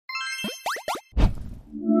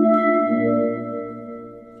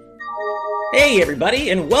Hey everybody,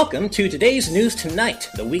 and welcome to today's News Tonight,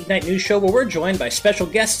 the weeknight news show where we're joined by special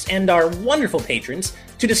guests and our wonderful patrons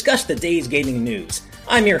to discuss the day's gaming news.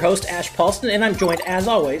 I'm your host, Ash Paulston, and I'm joined, as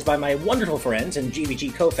always, by my wonderful friends and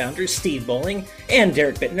GVG co-founders, Steve Bowling and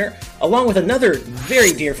Derek Bittner, along with another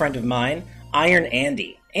very dear friend of mine, Iron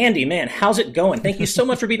Andy. Andy, man, how's it going? Thank you so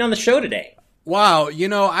much for being on the show today. Wow,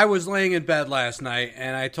 I was laying in bed last night,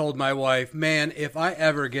 and I told my wife, man, if I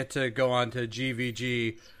ever get to go on to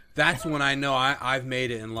GVG, that's when I know I've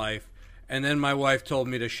made it in life. And then my wife told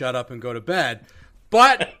me to shut up and go to bed.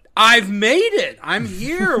 But I've made it. I'm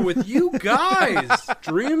here with you guys.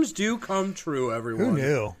 Dreams do come true, everyone. Who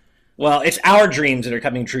knew? Well, it's our dreams that are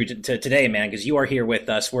coming true to today, man, because you are here with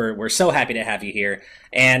us. We're so happy to have you here.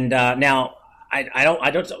 And now,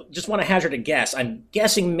 I don't just want to hazard a guess. I'm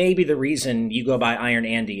guessing maybe the reason you go by Iron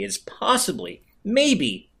Andy is possibly,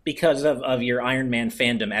 maybe, because of your Iron Man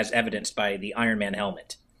fandom, as evidenced by the Iron Man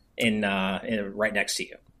helmet in right next to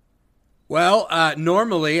you. Well,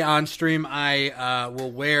 normally on stream I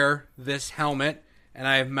will wear this helmet, and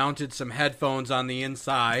I have mounted some headphones on the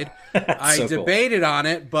inside. I so debated on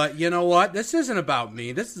it, but you know what? This isn't about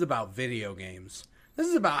me. This is about video games. This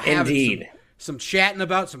is about having some chatting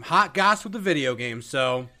about some hot goss with the video games.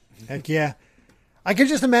 So, heck yeah. I could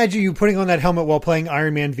just imagine you putting on that helmet while playing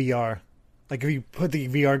Iron Man VR. Like if you put the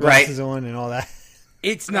VR glasses on and all that.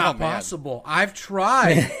 It's not possible. I've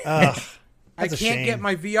tried. I can't get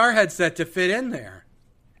my VR headset to fit in there.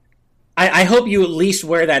 I hope you at least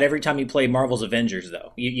wear that every time you play Marvel's Avengers,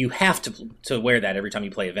 though. You have to wear that every time you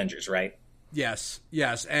play Avengers, right? Yes.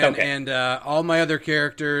 And all my other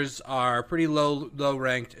characters are pretty low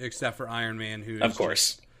ranked, except for Iron Man, who's of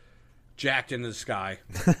course jacked into the sky.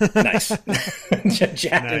 Nice.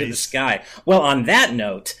 Jacked into the sky. Well, on that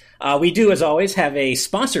note, we do, as always, have a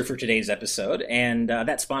sponsor for today's episode, and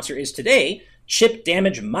that sponsor is today Chip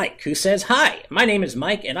Damage Mike, who says, "Hi, my name is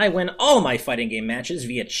Mike, and I win all my fighting game matches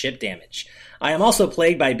via Chip Damage. I am also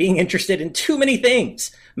plagued by being interested in too many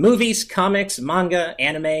things. Movies, comics, manga,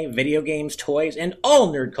 anime, video games, toys, and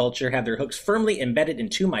all nerd culture have their hooks firmly embedded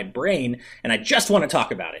into my brain, and I just want to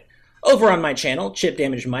talk about it. Over on my channel, Chip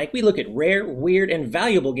Damage Mike, we look at rare, weird, and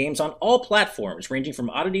valuable games on all platforms, ranging from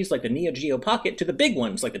oddities like the Neo Geo Pocket to the big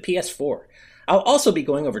ones like the PS4. I'll also be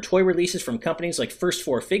going over toy releases from companies like First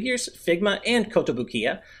 4 Figures, Figma, and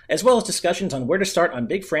Kotobukiya, as well as discussions on where to start on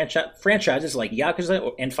big franchises like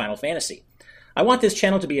Yakuza and Final Fantasy. I want this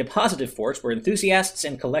channel to be a positive force where enthusiasts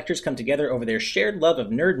and collectors come together over their shared love of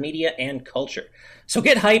nerd media and culture. So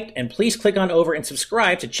get hyped, and please click on over and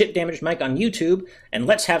subscribe to Chip Damage Mike on YouTube, and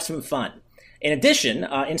let's have some fun." In addition,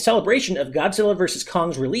 in celebration of Godzilla vs.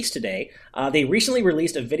 Kong's release today, they recently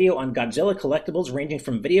released a video on Godzilla collectibles ranging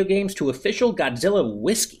from video games to official Godzilla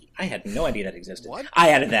whiskey. I had no idea that existed. What? I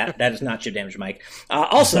added that. That is not Chip Damage Mike.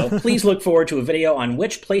 Also, please look forward to a video on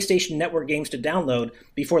which PlayStation Network games to download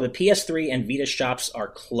before the PS3 and Vita shops are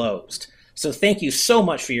closed. So thank you so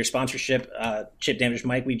much for your sponsorship, Chip Damage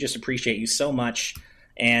Mike. We just appreciate you so much.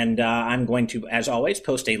 And I'm going to, as always,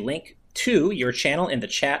 post a link to your channel in the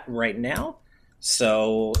chat right now.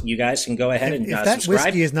 So you guys can go ahead and if that subscribe.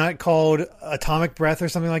 whiskey is not called Atomic Breath or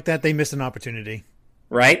something like that, they missed an opportunity.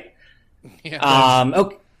 Right? Yeah.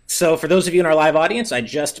 Okay. So for those of you in our live audience, I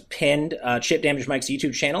just pinned Chip Damage Mike's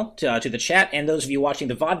YouTube channel to the chat. And those of you watching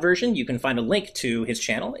the VOD version, you can find a link to his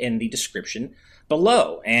channel in the description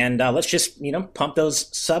below. And let's just, pump those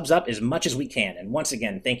subs up as much as we can. And once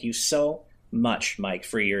again, thank you so much, Mike,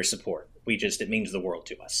 for your support. It means the world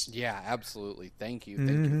to us. Yeah, absolutely. Thank you.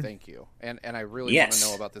 And I really want to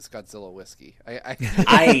know about this Godzilla whiskey. I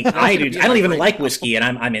do. I don't even like whiskey, and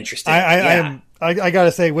I'm interested. I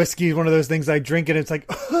gotta say, whiskey is one of those things I drink, and it's like,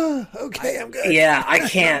 okay, I'm good. Yeah, I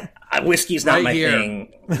can't. Whiskey's not my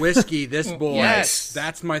thing. Whiskey, this boy. Yes.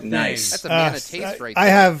 That's my thing. Nice. That's a man of taste right there. I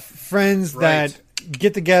have friends that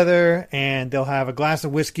get together, and they'll have a glass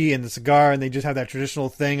of whiskey and a cigar, and they just have that traditional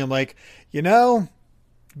thing. I'm like,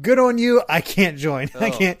 good on you. I can't join. Oh.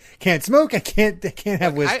 I can't smoke. I can't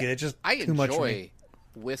have whiskey. It's just too much for me. I enjoy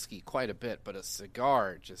whiskey quite a bit, but a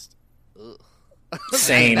cigar just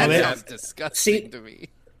same. That sounds disgusting to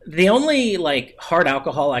me. The only hard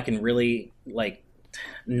alcohol I can really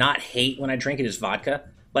not hate when I drink it is vodka.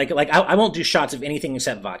 I won't do shots of anything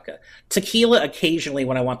except vodka. Tequila occasionally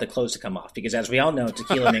when I want the clothes to come off, because as we all know,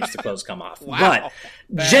 tequila makes the clothes come off. Wow.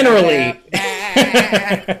 But generally,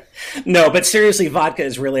 no, but seriously, vodka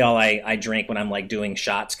is really all I drink when I'm doing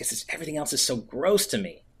shots, because everything else is so gross to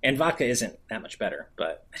me. And vodka isn't that much better,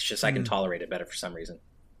 but it's just I can tolerate it better for some reason.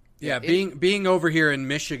 Yeah, being over here in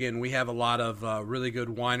Michigan, we have a lot of really good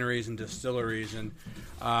wineries and distilleries, and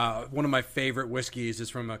one of my favorite whiskeys is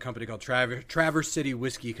from a company called Traverse City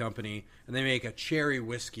Whiskey Company, and they make a cherry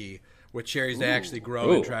whiskey with cherries they actually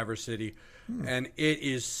grow in Traverse City, and it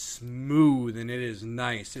is smooth and it is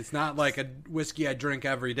nice. It's not like a whiskey I drink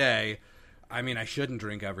every day. I mean, I shouldn't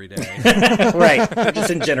drink every day. Right,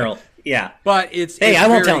 just in general, yeah. But it's I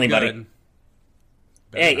won't tell anybody. Good.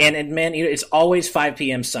 Hey, and man, it's always 5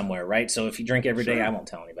 p.m. somewhere, right? So if you drink every day, I won't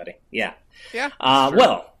tell anybody. Yeah. Yeah.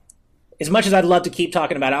 Well, as much as I'd love to keep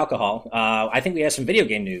talking about alcohol, I think we have some video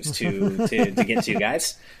game news to get to,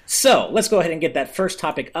 guys. So let's go ahead and get that first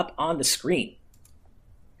topic up on the screen.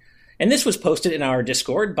 And this was posted in our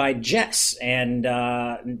Discord by Jess. And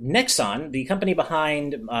Nexon, the company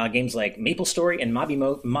behind games like MapleStory and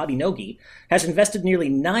Mabinogi, has invested nearly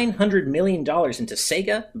 $900 million into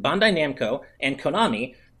Sega, Bandai Namco, and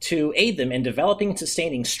Konami to aid them in developing and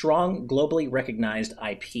sustaining strong, globally recognized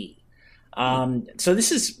IP. So this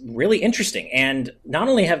is really interesting. And not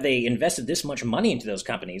only have they invested this much money into those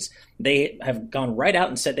companies, they have gone right out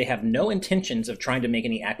and said they have no intentions of trying to make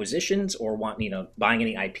any acquisitions or buying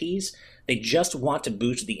any IPs. They just want to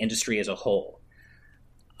boost the industry as a whole.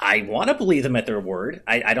 I want to believe them at their word.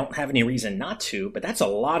 I don't have any reason not to, but that's a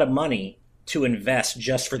lot of money to invest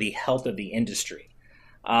just for the health of the industry.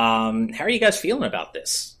 How are you guys feeling about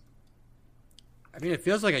this? I mean, it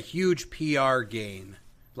feels like a huge PR gain.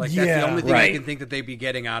 Like, that's the only thing I can think that they'd be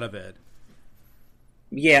getting out of it.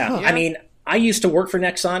 Yeah. I mean, I used to work for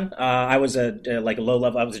Nexon. I was a low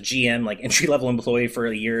level. I was a GM, like entry level employee for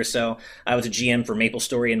a year or so. I was a GM for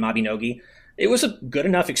MapleStory and Mabinogi. It was a good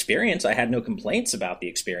enough experience. I had no complaints about the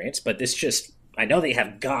experience, but I know they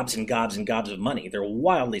have gobs and gobs and gobs of money. They're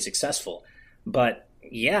wildly successful, but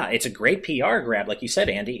yeah, it's a great PR grab, like you said,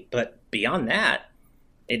 Andy. But beyond that,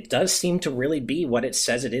 it does seem to really be what it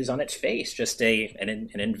says it is on its face, just an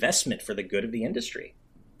investment for the good of the industry.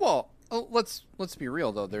 Well, let's be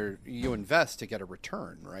real though. You invest to get a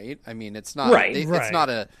return, right? I mean, it's not it's not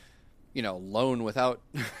a loan without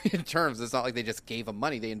terms. It's not like they just gave them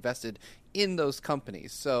money. They invested in those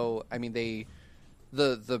companies. So I mean, the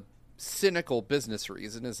cynical business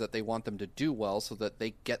reason is that they want them to do well so that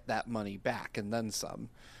they get that money back and then some.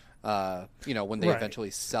 When they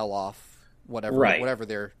eventually sell off whatever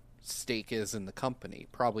their stake is in the company,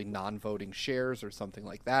 probably non-voting shares or something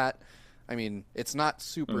like that. I mean, it's not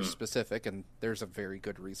super specific, and there's a very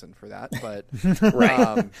good reason for that. But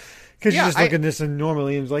because you just look at this and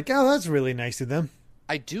normally it's like, oh, that's really nice of them.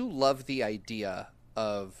 I do love the idea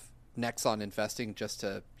of Nexon investing just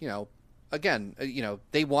to,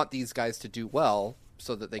 they want these guys to do well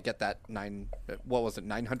so that they get that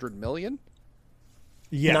 900 million.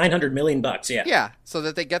 Yeah, $900 million. Yeah, yeah, so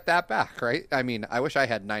that they get that back, right? I mean, I wish I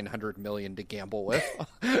had $900 million to gamble with.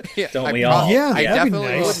 Don't we all? Yeah, I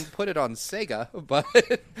definitely wouldn't put it on Sega, but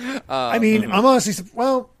I mean, I'm honestly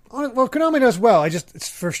well, Konami does well. It's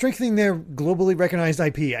for strengthening their globally recognized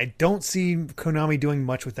IP. I don't see Konami doing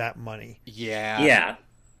much with that money. Yeah.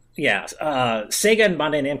 Sega and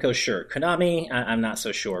Bandai Namco, sure. Konami, I'm not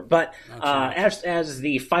so sure. But as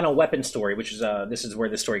the Final Weapon story, which is this is where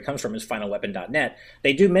this story comes from, is finalweapon.net,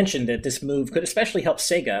 they do mention that this move could especially help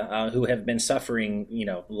Sega, who have been suffering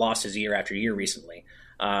losses year after year recently.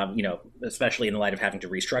 Especially in the light of having to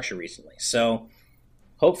restructure recently. So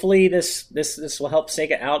hopefully this will help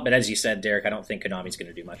Sega out. But as you said, Derek, I don't think Konami's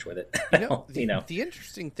going to do much with it. The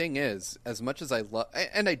interesting thing is, as much as I love,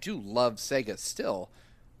 and I do love Sega still.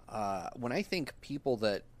 When I think people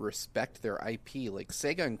that respect their IP, like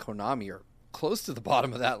Sega and Konami, are close to the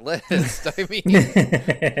bottom of that list. I mean,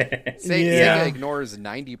 Sega ignores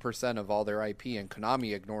 90% of all their IP, and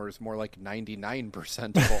Konami ignores more like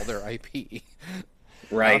 99% of all their IP.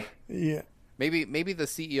 Right. Yeah. Maybe the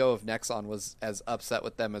CEO of Nexon was as upset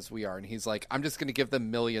with them as we are, and he's like, I'm just going to give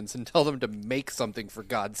them millions and tell them to make something, for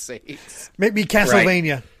God's sakes. Make me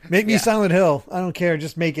Castlevania. Right. Make me Silent Hill. I don't care.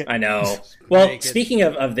 Just make it. I know. Well, speaking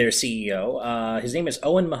of their CEO, his name is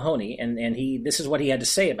Owen Mahoney, and this is what he had to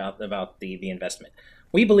say about the investment.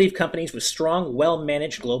 We believe companies with strong,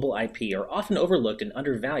 well-managed global IP are often overlooked and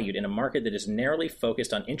undervalued in a market that is narrowly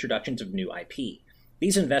focused on introductions of new IP.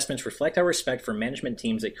 These investments reflect our respect for management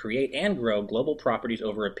teams that create and grow global properties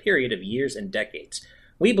over a period of years and decades.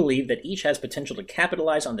 We believe that each has potential to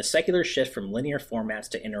capitalize on the secular shift from linear formats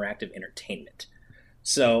to interactive entertainment.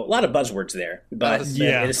 So, a lot of buzzwords there, but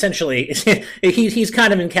essentially, he's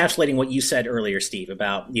kind of encapsulating what you said earlier, Steve,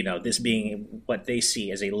 about this being what they see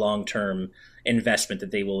as a long-term investment that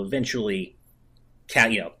they will eventually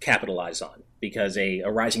capitalize on, because a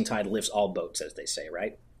rising tide lifts all boats, as they say,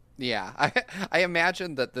 right? Yeah, I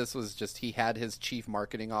imagine that this was just he had his chief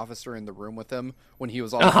marketing officer in the room with him when he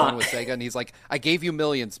was on the phone with Sega, and he's like, "I gave you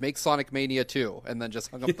millions, make Sonic Mania 2," and then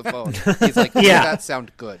just hung up the phone. He's like, "Yeah, that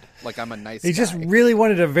sound good. Like I'm a nice." He just really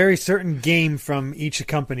wanted a very certain game from each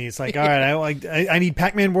company. It's like, all right, I need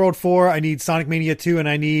Pac-Man World 4, I need Sonic Mania 2, and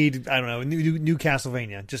I need new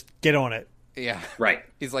Castlevania. Just get on it. Yeah, right.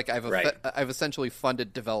 He's like, I've essentially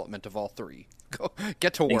funded development of all three. Go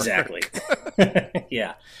get to work. Exactly.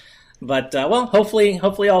 Yeah. But hopefully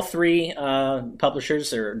all three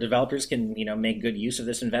publishers or developers can make good use of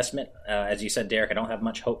this investment. As you said, Derek, I don't have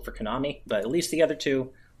much hope for Konami, but at least the other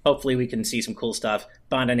two, hopefully we can see some cool stuff.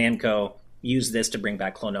 Bandai Namco, use this to bring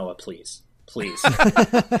back Klonoa, please.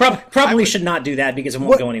 Probably should not do that because it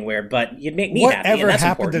won't go anywhere. But you'd make me happy. Whatever that's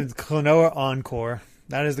happened important. to Klonoa Encore?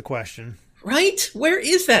 That is the question. Right? Where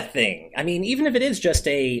is that thing? I mean, even if it is just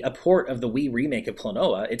a port of the Wii remake of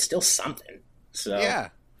Klonoa, it's still something. So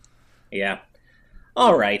yeah.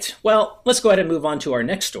 All right. Well, let's go ahead and move on to our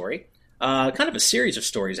next story. Kind of a series of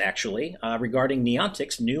stories, actually, regarding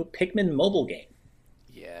Niantic's new Pikmin mobile game.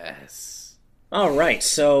 Yes. All right.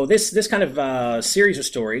 So this kind of series of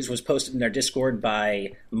stories was posted in their Discord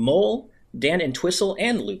by Mole, Dan Entwistle,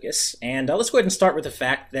 and Lucas. And let's go ahead and start with the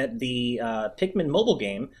fact that the Pikmin mobile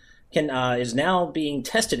game is now being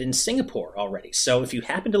tested in Singapore already. So if you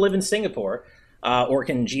happen to live in Singapore, or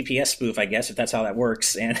can GPS spoof, I guess, if that's how that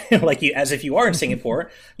works, and as if you are in Singapore,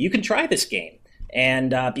 you can try this game.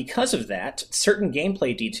 And because of that, certain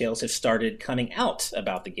gameplay details have started coming out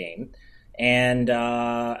about the game. And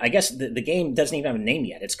I guess the game doesn't even have a name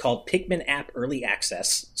yet. It's called Pikmin App Early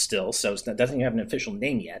Access still, so it doesn't even have an official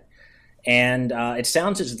name yet. And it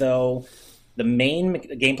sounds as though the main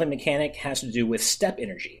gameplay mechanic has to do with step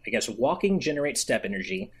energy. I guess walking generates step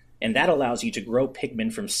energy, and that allows you to grow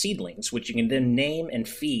Pikmin from seedlings, which you can then name and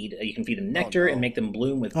feed. You can feed them nectar and make them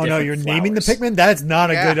bloom with different flowers. You're naming the Pikmin? That's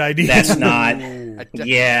not a good idea. That's not.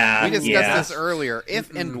 Yeah. We discussed this earlier.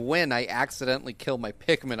 If and when I accidentally kill my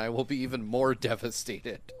Pikmin, I will be even more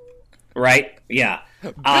devastated. Right? Yeah.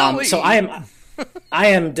 So I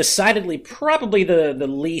am decidedly probably the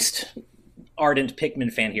least ardent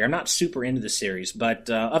Pikmin fan here. I'm not super into the series, but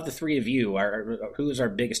of the three of you, who is our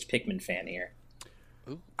biggest Pikmin fan here?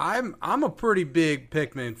 I'm a pretty big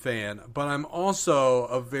Pikmin fan, but I'm also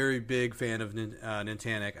a very big fan of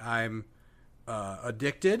Niantic. I'm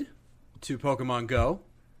addicted to Pokemon Go,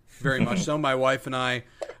 very much so. My wife and I,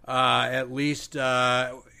 at least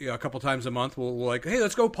a couple times a month, we'll like, hey,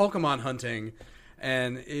 let's go Pokemon hunting.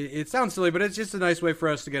 And it sounds silly, but it's just a nice way for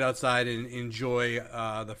us to get outside and enjoy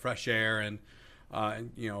the fresh air and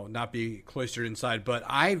not be cloistered inside. But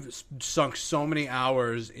I've sunk so many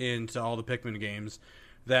hours into all the Pikmin games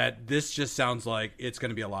that this just sounds like it's going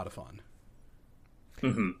to be a lot of fun.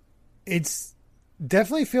 Mm-hmm. It's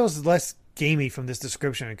definitely feels less gamey from this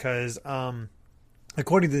description because,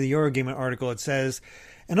 according to the Eurogamer article, it says,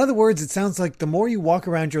 in other words, it sounds like the more you walk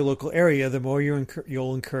around your local area, the more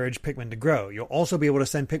you'll encourage Pikmin to grow. You'll also be able to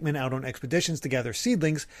send Pikmin out on expeditions to gather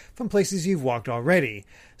seedlings from places you've walked already.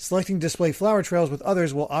 Selecting display flower trails with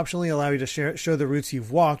others will optionally allow you to show the routes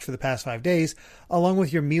you've walked for the past 5 days, along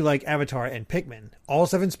with your me-like avatar and Pikmin. All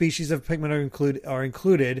 7 species of Pikmin are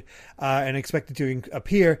included and expected to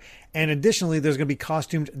appear, and additionally, there's going to be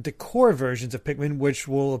costumed decor versions of Pikmin, which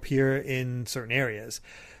will appear in certain areas.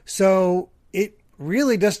 So it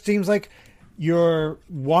really just seems like you're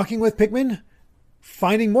walking with Pikmin,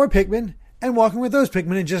 finding more Pikmin, and walking with those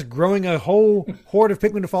Pikmin, and just growing a whole horde of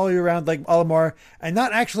Pikmin to follow you around like Olimar, and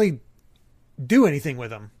not actually do anything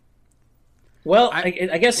with them. Well,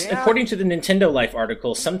 I guess according to the Nintendo Life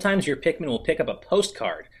article, sometimes your Pikmin will pick up a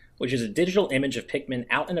postcard, which is a digital image of Pikmin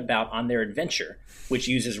out and about on their adventure, which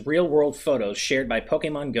uses real-world photos shared by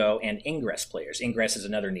Pokemon Go and Ingress players. Ingress is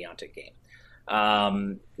another Niantic game.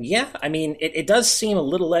 I mean, it does seem a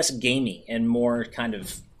little less gamey and more kind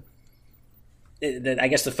of... I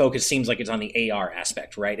guess the focus seems like it's on the AR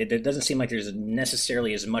aspect, right? It doesn't seem like there's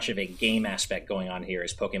necessarily as much of a game aspect going on here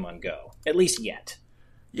as Pokemon Go, at least yet.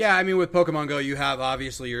 Yeah, I mean, with Pokemon Go, you have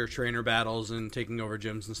obviously your trainer battles and taking over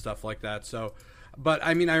gyms and stuff like that. So, but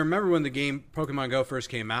I mean, I remember when the game Pokemon Go first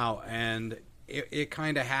came out, and it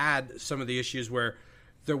kind of had some of the issues where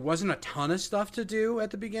there wasn't a ton of stuff to do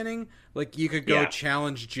at the beginning. Like, you could go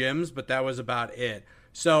challenge gyms, but that was about it.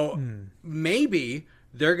 So maybe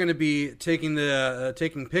they're going to be taking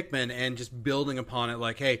Pikmin and just building upon it.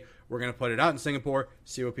 Like, hey, we're going to put it out in Singapore,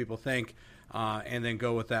 see what people think, and then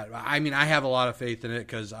go with that. I mean, I have a lot of faith in it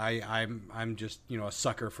because I'm just a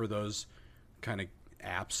sucker for those kind of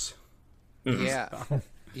apps. Yeah.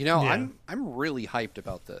 I'm really hyped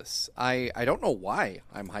about this. I don't know why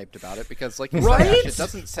I'm hyped about it, because like you said, Ash, it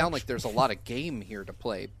doesn't sound like there's a lot of game here to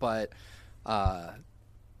play, but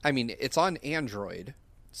I mean, it's on Android,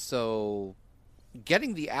 so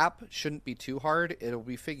getting the app shouldn't be too hard. It'll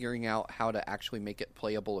be figuring out how to actually make it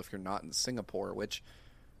playable if you're not in Singapore, which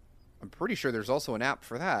I'm pretty sure there's also an app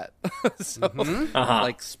for that. So,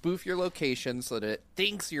 like, spoof your location so that it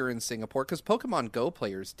thinks you're in Singapore. Because Pokemon Go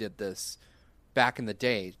players did this back in the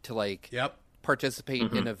day to, like,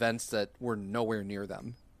 participate in events that were nowhere near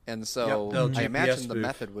them. And so I imagine the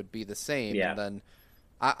method would be the same. Yeah. And then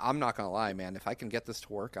I'm not going to lie, man. If I can get this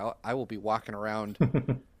to work, I will be walking around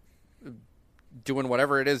doing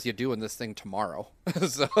whatever it is you do in this thing tomorrow.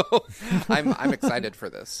 So I'm excited for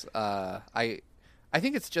this. I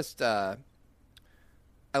think it's just I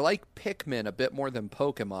like Pikmin a bit more than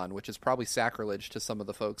Pokemon, which is probably sacrilege to some of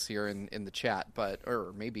the folks here in the chat,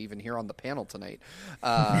 or maybe even here on the panel tonight.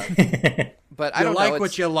 But I don't like know,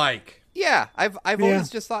 what you like. Yeah, I've always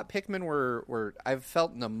just thought Pikmin were I've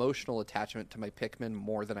felt an emotional attachment to my Pikmin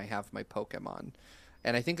more than I have my Pokemon,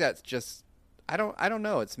 and I think that's just I don't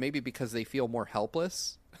know. It's maybe because they feel more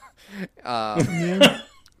helpless.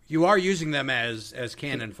 You are using them as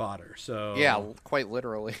cannon fodder, so yeah, quite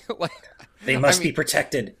literally. They must be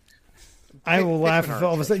protected. I will laugh if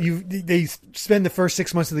all of a sudden they spend the first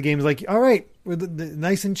 6 months of the game like, all right, we're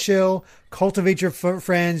nice and chill, cultivate your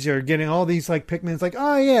friends. You're getting all these like Pikmin. It's like,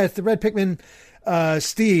 oh yeah, it's the red Pikmin,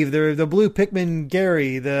 Steve, the blue Pikmin,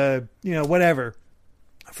 Gary, the whatever.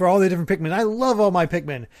 For all the different Pikmin, I love all my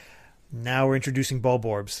Pikmin. Now we're introducing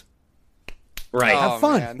Bulborbs. Right. Have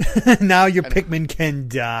fun. Now your Pikmin can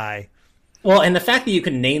die. Well, and the fact that you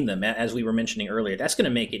can name them, as we were mentioning earlier, that's going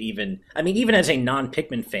to make it even... I mean, even as a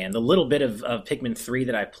non-Pikmin fan, the little bit of Pikmin 3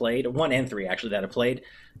 that I played, 1 and 3 actually that I played,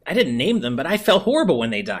 I didn't name them, but I felt horrible when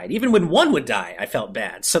they died. Even when one would die, I felt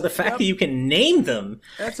bad. So the fact that you can name them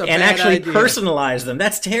and actually personalize them,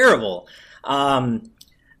 that's terrible.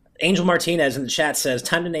 Angel Martinez in the chat says,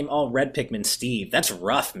 time to name all red Pikmin Steve. That's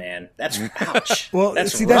rough, man. That's ouch. Well,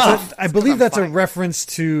 that's rough. I believe that's a reference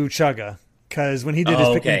to Chugga, because when he did his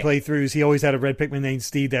Pikmin playthroughs, he always had a red Pikmin named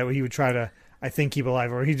Steve that he would try to, I think, keep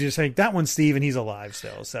alive. Or he'd just say, that one's Steve, and he's alive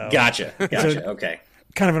still. So Gotcha. Okay.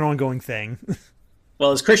 Kind of an ongoing thing.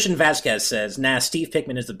 Well, as Christian Vasquez says, Steve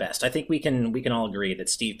Pikmin is the best. I think we can all agree that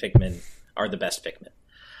Steve Pikmin are the best Pikmin.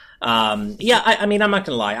 I mean, I'm not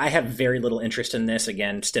going to lie. I have very little interest in this,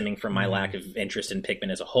 again, stemming from my lack of interest in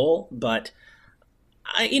Pikmin as a whole. But,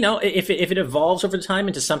 if it evolves over time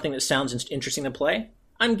into something that sounds interesting to play,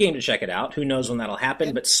 I'm game to check it out. Who knows when that'll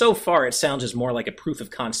happen? But so far, it sounds as more like a proof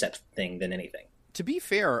of concept thing than anything. To be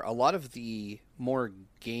fair, a lot of the more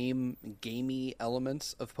gamey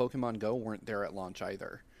elements of Pokemon Go weren't there at launch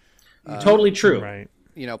either. Totally true. Right.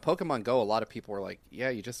 Pokemon Go, a lot of people were like, yeah,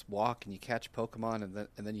 you just walk and you catch Pokemon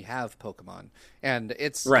and then you have Pokemon. And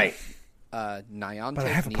it's right.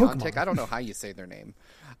 Niantic, I don't know how you say their name.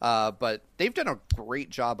 But they've done a great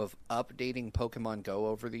job of updating Pokemon Go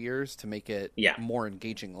over the years to make it more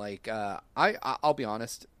engaging. Like, I'll be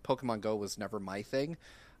honest, Pokemon Go was never my thing.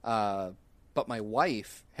 But my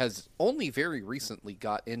wife has only very recently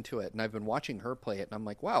got into it, and I've been watching her play it, and I'm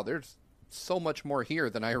like, wow, there's so much more here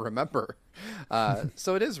than I remember.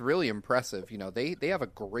 So it is really impressive. They have a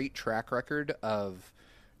great track record of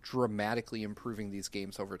dramatically improving these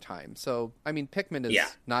games over time. So, I mean, Pikmin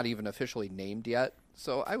is not even officially named yet,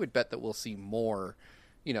 so I would bet that we'll see more,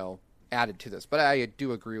 added to this. But I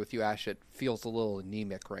do agree with you, Ash, it feels a little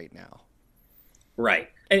anemic right now. Right.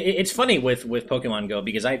 It's funny with Pokemon Go,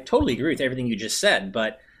 because I totally agree with everything you just said,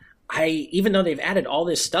 but even though they've added all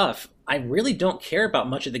this stuff, I really don't care about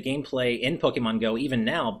much of the gameplay in Pokemon Go, even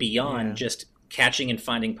now, beyond just catching and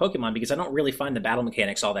finding Pokemon, because I don't really find the battle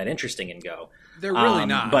mechanics all that interesting in Go. They're really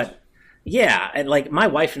not. But yeah, and like my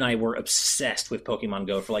wife and I were obsessed with Pokemon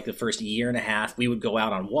Go for like the first year and a half. We would go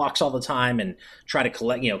out on walks all the time and try to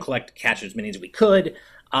catch as many as we could.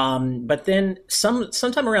 But then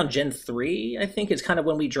sometime around Gen 3, I think, is kind of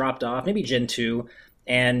when we dropped off, maybe Gen 2.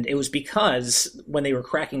 And it was because when they were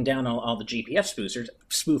cracking down on all the GPS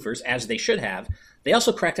spoofers, as they should have, they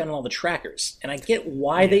also cracked down on all the trackers. And I get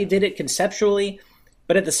why they did it conceptually,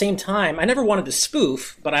 but at the same time, I never wanted to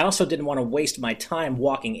spoof, but I also didn't want to waste my time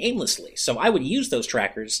walking aimlessly. So I would use those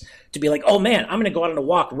trackers to be like, oh man, I'm going to go out on a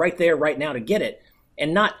walk right there, right now to get it.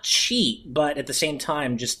 And not cheat, but at the same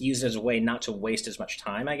time, just use it as a way not to waste as much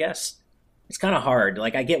time, I guess. It's kind of hard.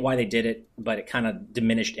 Like, I get why they did it, but it kind of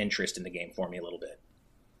diminished interest in the game for me a little bit.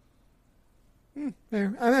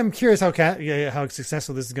 I'm curious how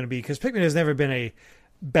successful this is going to be, because Pikmin has never been a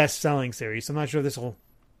best-selling series, so I'm not sure if this will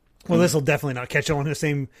Well, this will definitely not catch on in the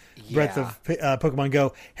same breadth of Pokemon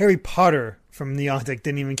Go. Harry Potter from Niantic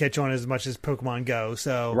didn't even catch on as much as Pokemon Go.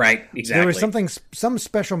 So right, exactly. There was some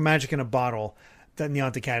special magic in a bottle that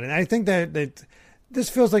Niantic had, and I think that this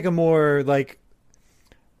feels like a more like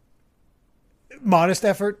modest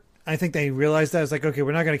effort. I think they realized that it's like, okay,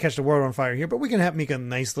 we're not going to catch the world on fire here, but we can make a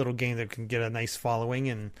nice little game that can get a nice following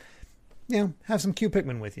and have some cute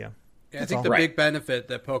Pikmin with you. Yeah, I think the big benefit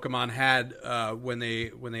that Pokemon had when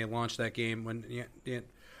they launched that game,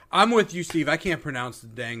 I'm with you, Steve. I can't pronounce the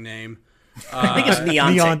dang name. I think it's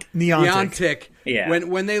Niantic. Niantic. Yeah.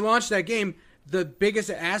 When they launched that game, the biggest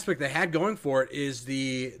aspect they had going for it is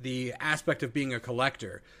the aspect of being a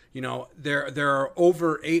collector. There are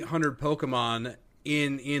over 800 Pokemon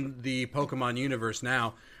in the Pokemon universe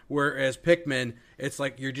now, whereas Pikmin, it's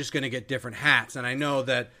like you're just going to get different hats. And I know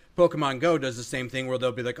that Pokemon Go does the same thing where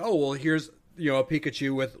they'll be like, oh, well, here's a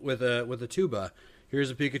Pikachu with a tuba.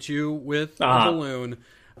 Here's a Pikachu with a balloon.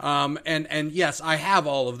 And yes, I have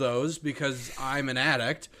all of those because I'm an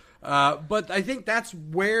addict. But I think that's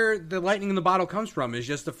where the lightning in the bottle comes from, is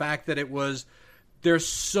just the fact that there's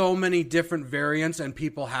so many different variants and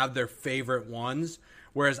people have their favorite ones.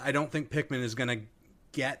 Whereas I don't think Pikmin is going to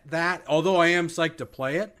get that. Although I am psyched to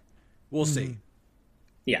play it. We'll see.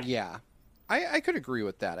 Yeah. Yeah. I could agree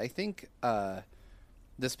with that. I think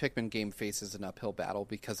this Pikmin game faces an uphill battle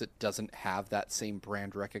because it doesn't have that same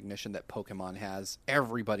brand recognition that Pokemon has.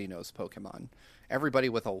 Everybody knows Pokemon. Everybody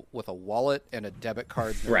with a wallet and a debit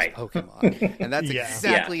card knows Pokemon. And that's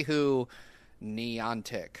exactly who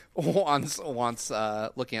Niantic wants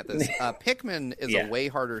looking at this. Pikmin is a way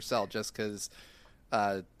harder sell just because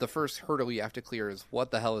the first hurdle you have to clear is,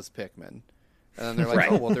 what the hell is Pikmin? And then they're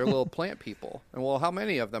like, oh, well, they're little plant people. And well, how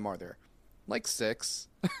many of them are there? Like 6.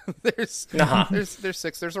 There's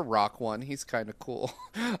 6. There's a rock one. He's kind of cool.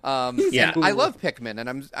 I love Pikmin,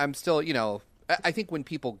 and I'm still, I think when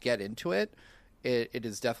people get into it, it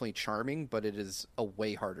is definitely charming, but it is a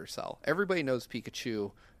way harder sell. Everybody knows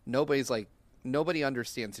Pikachu. Nobody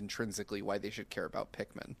understands intrinsically why they should care about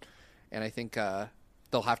Pikmin. And I think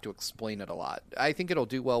they'll have to explain it a lot. I think it'll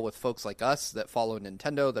do well with folks like us that follow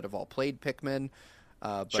Nintendo, that have all played Pikmin.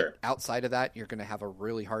 But outside of that, you're going to have a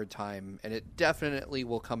really hard time, and it definitely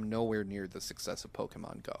will come nowhere near the success of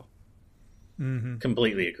Pokemon Go. Mm-hmm.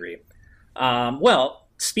 Completely agree. Well,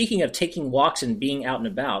 speaking of taking walks and being out and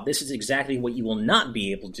about, this is exactly what you will not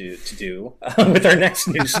be able to do with our next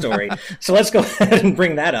news story. So let's go ahead and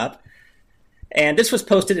bring that up. And this was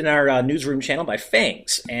posted in our newsroom channel by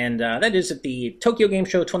Fangs, and that is that the Tokyo Game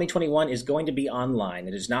Show 2021 is going to be online.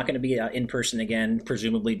 It is not going to be in person again,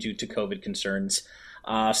 presumably due to COVID concerns.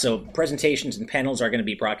 So presentations and panels are going to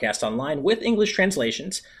be broadcast online with English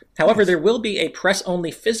translations. However, there will be a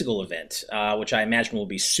press-only physical event, which I imagine will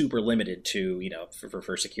be super limited to,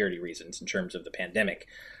 for security reasons in terms of the pandemic.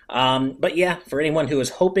 But yeah, for anyone who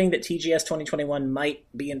is hoping that TGS 2021 might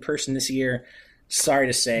be in person this year, sorry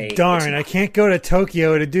to say. Darn, I can't go to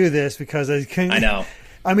Tokyo to do this because I couldn't. I know.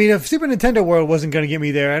 I mean, if Super Nintendo World wasn't going to get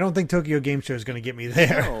me there, I don't think Tokyo Game Show is going to get me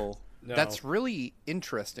there. No. That's really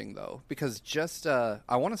interesting, though, because just, I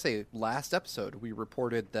want to say last episode, we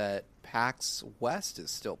reported that PAX West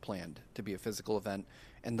is still planned to be a physical event,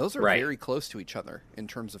 and those are very close to each other in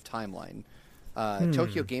terms of timeline.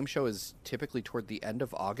 Tokyo Game Show is typically toward the end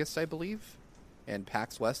of August, I believe, and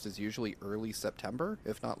PAX West is usually early September,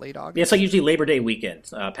 if not late August. Yeah, it's like usually Labor Day weekend,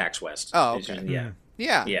 PAX West. Oh, okay. Usually,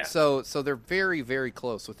 yeah. So they're very, very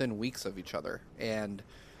close, within weeks of each other, and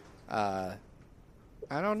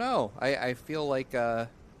I don't know. I feel like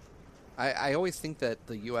I always think that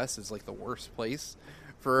the U.S. is like the worst place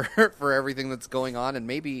for everything that's going on, and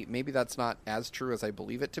maybe that's not as true as I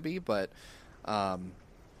believe it to be. But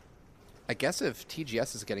I guess if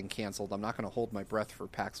TGS is getting canceled, I'm not going to hold my breath for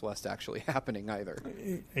PAX West actually happening either.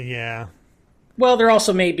 Yeah. Well, there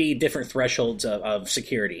also may be different thresholds of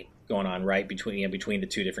security going on, right, between the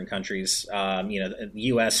two different countries. The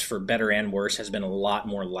U.S., for better and worse, has been a lot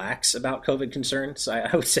more lax about COVID concerns,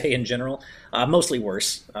 I would say, in general. Mostly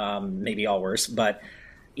worse, maybe all worse. But,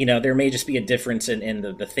 there may just be a difference in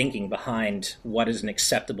the thinking behind what is an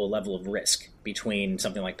acceptable level of risk between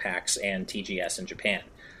something like PAX and TGS in Japan.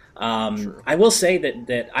 I will say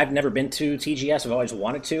that I've never been to TGS. I've always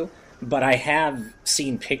wanted to. But I have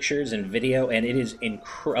seen pictures and video, and it is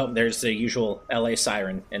incredible. There's the usual LA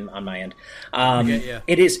siren on my end.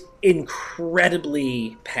 It is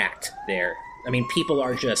incredibly packed there. I mean, people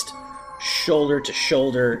are just shoulder to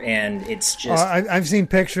shoulder, and it's just... I've seen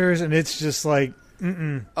pictures, and it's just like,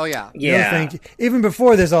 Oh, yeah. No, thank you. Even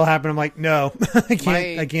before this all happened, I'm like, no,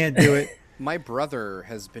 I can't do it. My brother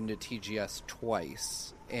has been to TGS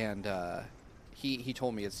twice, and he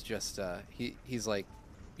told me it's just he's like,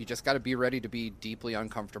 you just got to be ready to be deeply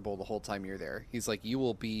uncomfortable the whole time you're there. He's like, you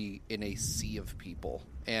will be in a sea of people,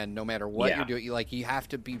 and no matter what you're doing, you have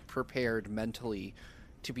to be prepared mentally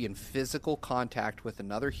to be in physical contact with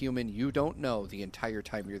another human you don't know the entire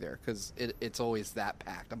time you're there, because it's always that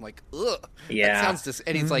packed. I'm like, ugh, that sounds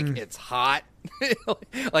and he's like, it's hot.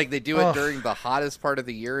 Like they do it during the hottest part of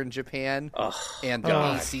the year in Japan, and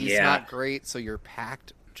the AC's not great, so you're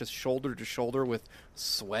packed just shoulder to shoulder with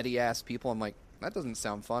sweaty ass people. I'm like, that doesn't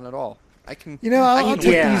sound fun at all. I'll take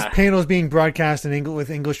these panels being broadcast in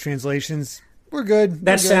with English translations. We're good.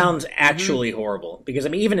 That sounds actually horrible, because I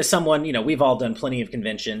mean, even as someone, we've all done plenty of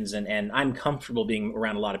conventions, and I'm comfortable being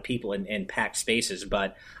around a lot of people in packed spaces,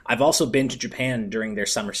 but I've also been to Japan during their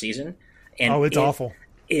summer season, and it's awful.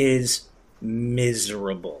 Is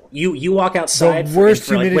miserable. You walk outside. The worst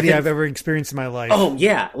humidity I've ever experienced in my life. Oh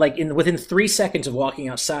yeah, like within 3 seconds of walking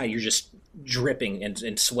outside, you're just dripping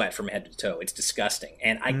in sweat from head to toe. It's disgusting,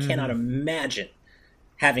 and I cannot imagine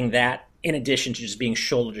having that in addition to just being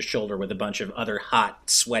shoulder to shoulder with a bunch of other hot,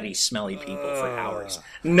 sweaty, smelly people for hours.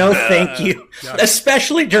 No, thank you.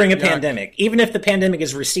 Especially during a pandemic. Even if the pandemic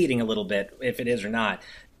is receding a little bit, if it is or not,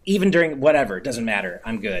 even during whatever, it doesn't matter.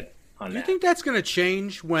 I'm good on that. Do you think that's going to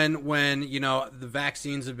change when the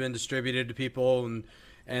vaccines have been distributed to people and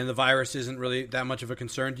the virus isn't really that much of a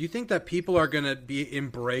concern? Do you think that people are going to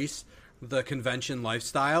embrace the convention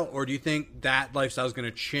lifestyle, or do you think that lifestyle is going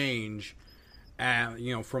to change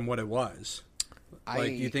from what it was? Do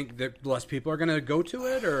you think that less people are going to go to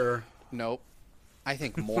it, or? Nope. I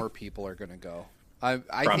think more people are going to go. I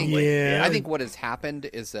think what has happened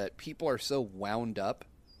is that people are so wound up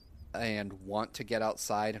and want to get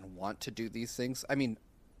outside and want to do these things. I mean,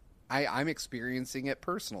 I'm experiencing it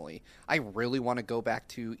personally. I really want to go back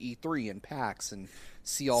to E3 and PAX and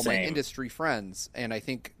see all my industry friends. And I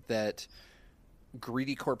think that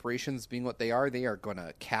greedy corporations, being what they are going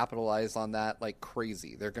to capitalize on that like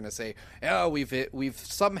crazy. They're going to say, "Oh, we've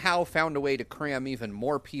somehow found a way to cram even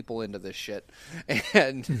more people into this shit,"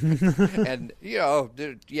 and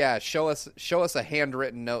show us a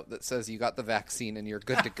handwritten note that says you got the vaccine and you're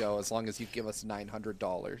good to go as long as you give us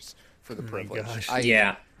 $900 for the privilege.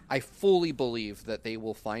 I fully believe that they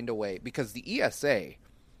will find a way, because the ESA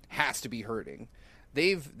has to be hurting.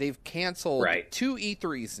 They've canceled 2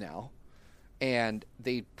 E3s now. And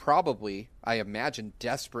they probably, I imagine,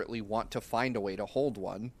 desperately want to find a way to hold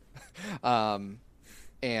one.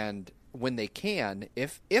 And when they can,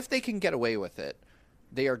 if they can get away with it,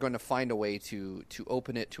 they are going to find a way to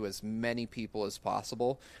open it to as many people as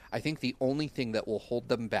possible. I think the only thing that will hold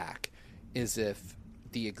them back is if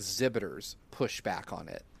the exhibitors push back on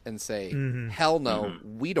it and say, hell no,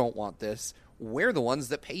 we don't want this. We're the ones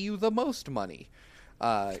that pay you the most money.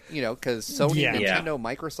 Because Sony, Nintendo,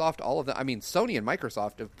 Microsoft, all of them. I mean, Sony and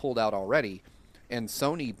Microsoft have pulled out already, and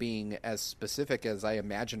Sony being as specific as I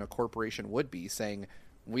imagine a corporation would be, saying,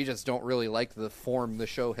 we just don't really like the form the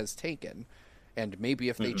show has taken, and maybe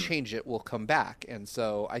if they change it, we'll come back. And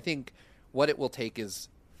so I think what it will take is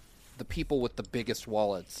the people with the biggest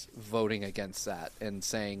wallets voting against that and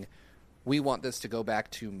saying, we want this to go back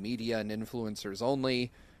to media and influencers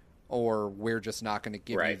only, or we're just not going to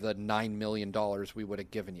give you the $9 million we would have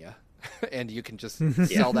given you. And you can just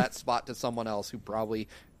sell that spot to someone else who probably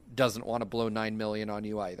doesn't want to blow $9 million on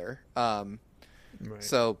you either.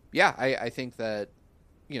 So, I think that,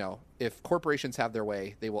 if corporations have their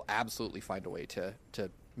way, they will absolutely find a way to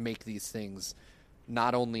make these things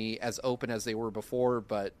not only as open as they were before,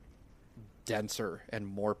 but denser and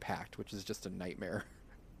more packed, which is just a nightmare.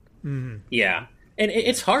 Yeah. And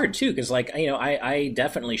it's hard, too, because, I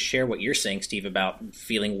definitely share what you're saying, Steve, about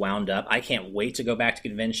feeling wound up. I can't wait to go back to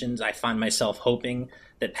conventions. I find myself hoping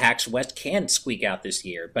that PAX West can squeak out this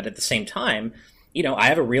year. But at the same time, I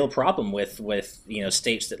have a real problem with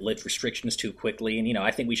states that lift restrictions too quickly. And,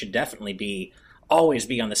 I think we should definitely always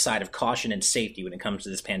be on the side of caution and safety when it comes to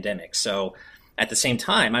this pandemic. So at the same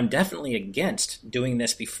time, I'm definitely against doing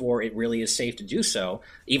this before it really is safe to do so,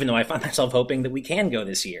 even though I find myself hoping that we can go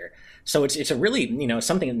this year. So it's a really,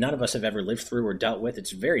 something that none of us have ever lived through or dealt with.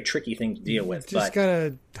 It's a very tricky thing to deal with. Just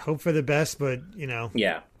gotta hope for the best, but,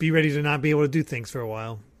 be ready to not be able to do things for a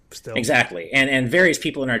while still. Exactly. And various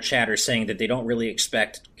people in our chat are saying that they don't really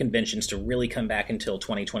expect conventions to really come back until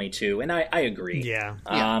 2022. And I agree. Yeah.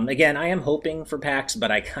 Again, I am hoping for PAX, but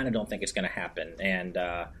I kind of don't think it's going to happen. And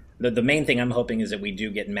the main thing I'm hoping is that we do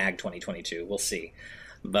get MAG 2022. We'll see.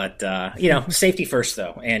 But safety first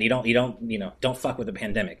though, and you don't fuck with the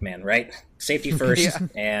pandemic, man, right? Safety first,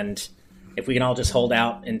 and if we can all just hold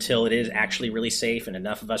out until it is actually really safe and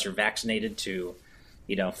enough of us are vaccinated to,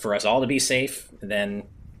 for us all to be safe, then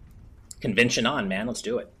convention on, man. Let's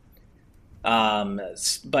do it.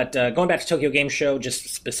 But going back to Tokyo Game Show,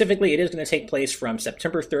 just specifically, it is going to take place from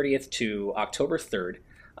September 30th to October 3rd.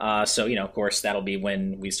 So, of course, that'll be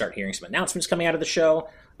when we start hearing some announcements coming out of the show,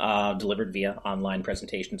 delivered via online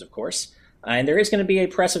presentations, of course. And there is going to be a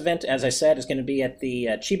press event, as I said. It's going to be at the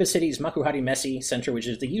Chiba City's Makuhari Messe Center, which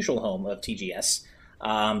is the usual home of TGS.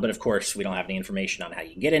 But, of course, we don't have any information on how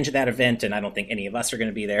you get into that event, and I don't think any of us are going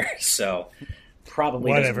to be there. So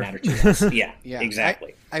probably doesn't matter to us. Yeah,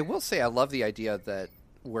 exactly. I will say I love the idea that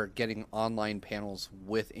we're getting online panels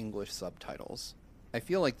with English subtitles. I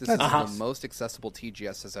feel like this is the most accessible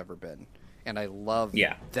TGS has ever been, and I love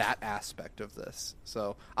that aspect of this.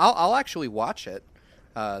 So I'll actually watch it.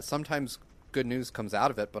 Sometimes good news comes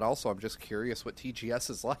out of it, but also I'm just curious what TGS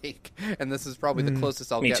is like, and this is probably the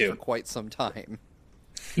closest I'll get for quite some time.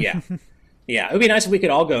 Yeah. Yeah, it would be nice if we could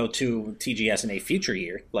all go to TGS in a future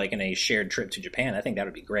year, like in a shared trip to Japan. I think that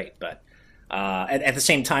would be great. But at the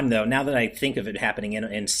same time, though, now that I think of it happening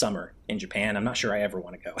in summer in Japan, I'm not sure I ever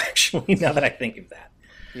want to go, actually, now that I think of that.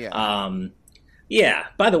 Yeah.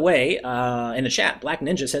 By the way, in the chat, Black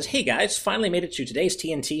Ninja says, "Hey, guys, finally made it to today's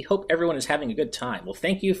TNT. Hope everyone is having a good time." Well,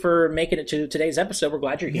 thank you for making it to today's episode. We're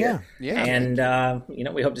glad you're here. Yeah. And,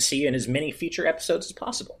 we hope to see you in as many future episodes as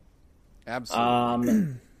possible.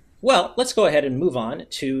 Absolutely. Well, let's go ahead and move on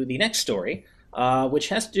to the next story, which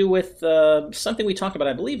has to do with something we talked about,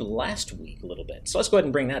 I believe, last week a little bit. So let's go ahead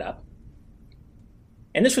and bring that up.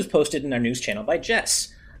 And this was posted in our news channel by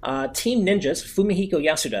Jess. Team Ninja's Fumihiko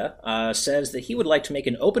Yasuda says that he would like to make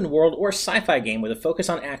an open-world or sci-fi game with a focus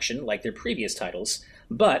on action like their previous titles,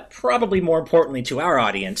 but probably more importantly to our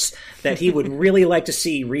audience, that he would really like to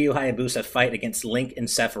see Ryu Hayabusa fight against Link and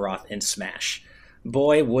Sephiroth in Smash.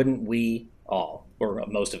 Boy, wouldn't we all. Or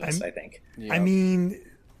most of us, I think. I mean,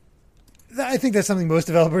 I think that's something most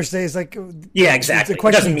developers say is like... Yeah, exactly. The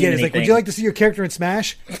question you get is like, would you like to see your character in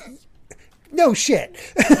Smash? No shit.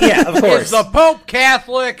 Yeah, of course. Is the Pope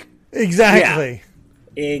Catholic? Exactly.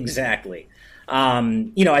 Yeah, exactly.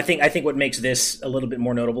 I think what makes this a little bit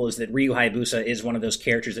more notable is that Ryu Hayabusa is one of those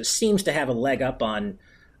characters that seems to have a leg up on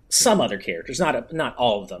some other characters. Not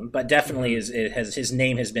all of them, but definitely his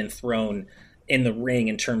name has been thrown in the ring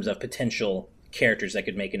in terms of potential characters that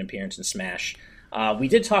could make an appearance in Smash. We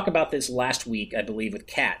did talk about this last week, I believe, with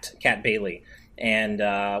Kat Bailey, and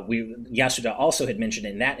Yasuda also had mentioned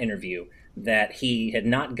in that interview that he had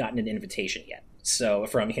not gotten an invitation yet. So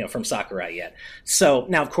from Sakurai yet. So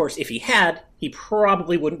now, of course, if he had, he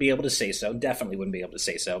probably wouldn't be able to say so. Definitely wouldn't be able to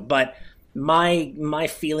say so. But my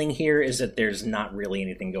feeling here is that there's not really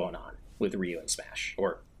anything going on with Ryu and Smash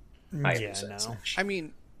or Hayabusa and Smash. I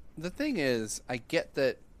mean, the thing is, I get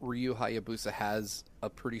that Ryu Hayabusa has a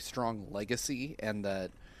pretty strong legacy and that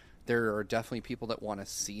there are definitely people that want to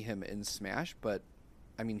see him in Smash, but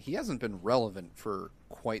I mean, he hasn't been relevant for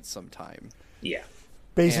quite some time. Yeah.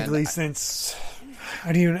 Basically, since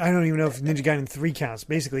I don't even know if Ninja Gaiden 3 counts.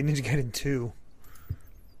 Basically, Ninja Gaiden 2.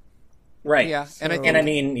 Right. Yeah, so, I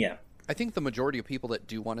mean, yeah. I think the majority of people that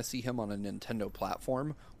do want to see him on a Nintendo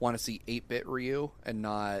platform want to see 8-bit Ryu and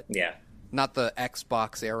not the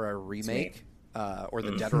Xbox era remake. Or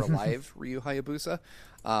the Dead or Alive Ryu Hayabusa.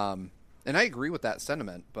 And I agree with that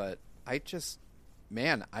sentiment, but I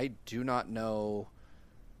do not know.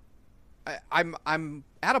 I'm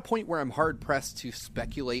at a point where I'm hard pressed to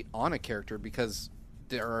speculate on a character because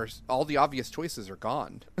all the obvious choices are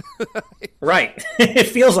gone. Right. It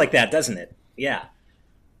feels like that, doesn't it? Yeah.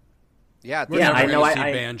 Yeah. I know.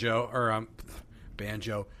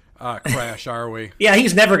 Banjo. Crash, are we? Yeah,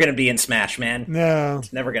 he's never going to be in Smash, man. No,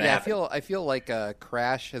 it's never going to happen. I feel like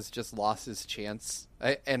Crash has just lost his chance,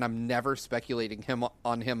 and I'm never speculating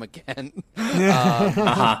on him again.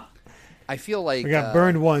 I feel like we got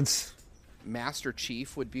burned once. Master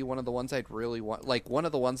Chief would be one of the ones I'd really want, like one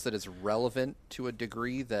of the ones that is relevant to a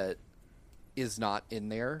degree that is not in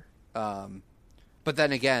there. But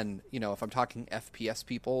then again, if I'm talking FPS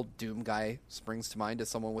people, Doom Guy springs to mind as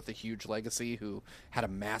someone with a huge legacy who had a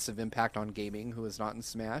massive impact on gaming, who is not in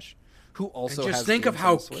Smash, who also and just think of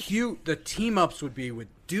how cute the team-ups would be with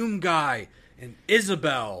Doom Guy and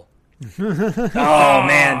Isabelle. Oh,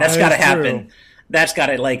 man, that's got to happen. True. That's got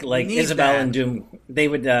to, like Isabelle and Doom, they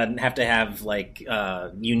would have to have,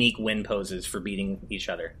 unique win poses for beating each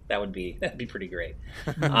other. That'd be pretty great.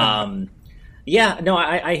 Yeah, no,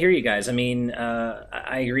 I hear you guys. I mean,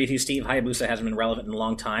 I agree with you, Steve. Hayabusa hasn't been relevant in a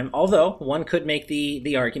long time. Although, one could make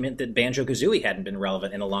the argument that Banjo-Kazooie hadn't been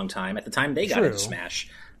relevant in a long time at the time they got into Smash.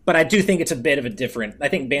 But I do think it's a bit of a different... I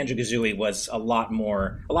think Banjo-Kazooie was a lot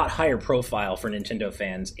higher profile for Nintendo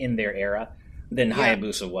fans in their era than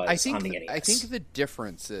Hayabusa was on the NES. I think the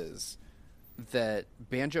difference is that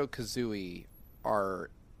Banjo-Kazooie are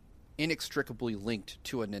inextricably linked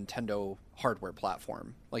to a Nintendo hardware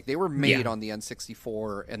platform. Like, they were made on the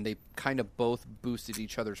N64, and they kind of both boosted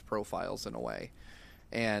each other's profiles in a way.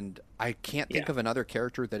 And I can't think of another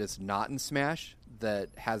character that is not in Smash that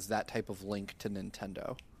has that type of link to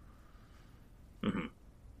Nintendo. Mm-hmm.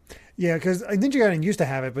 Yeah, because Ninja Gaiden used to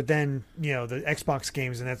have it, but then, the Xbox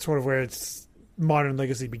games, and that's sort of where its modern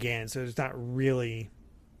legacy began. So it's not really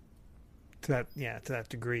to that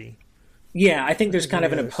degree. Yeah, I think there's kind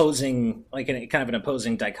of an opposing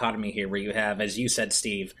dichotomy here, where you have, as you said,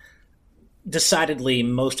 Steve, decidedly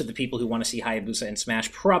most of the people who want to see Hayabusa in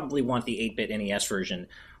Smash probably want the 8-bit NES version,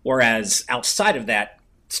 whereas outside of that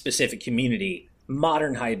specific community,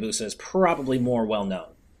 modern Hayabusa is probably more well-known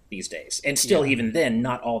these days, and still even then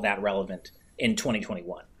not all that relevant in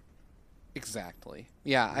 2021. Exactly.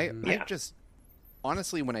 Yeah, I just,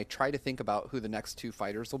 honestly, when I try to think about who the next two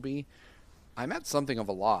fighters will be, I'm at something of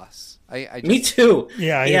a loss. Me too.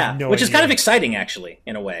 Yeah, which is kind of exciting, actually,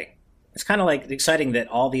 in a way. It's kind of like exciting that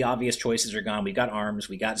all the obvious choices are gone. We got ARMS,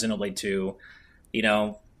 we got Xenoblade 2.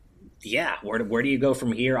 Where do you go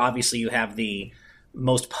from here? Obviously, you have the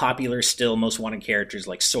most popular, still most wanted characters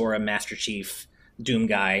like Sora, Master Chief, Doom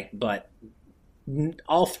Guy, but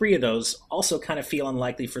all three of those also kind of feel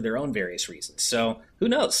unlikely for their own various reasons. So who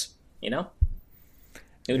knows? Who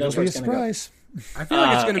knows where it's going to go? I feel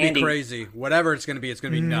like it's going to be crazy. Whatever it's going to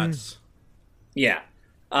be nuts. Yeah.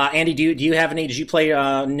 Andy, do you have any? Did you play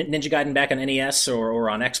Ninja Gaiden back on NES or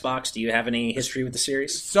on Xbox? Do you have any history with the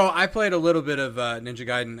series? So I played a little bit of Ninja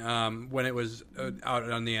Gaiden when it was out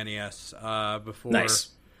on the NES before. Nice.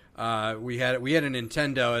 We had a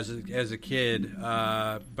Nintendo as a kid,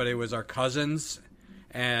 but it was our cousin's,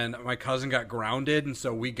 and my cousin got grounded, and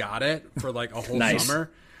so we got it for like a whole summer,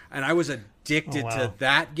 and I was addicted to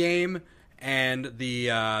that game and the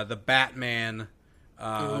Batman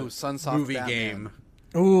movie Batman game.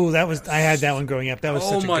 Ooh, I had that one growing up. That was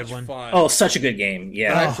such a good one. Fun. Oh, such a good game.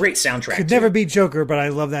 Yeah, great soundtrack. Could never beat Joker, but I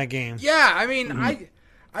love that game. Yeah, I mean,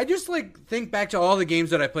 I just like think back to all the games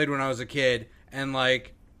that I played when I was a kid, and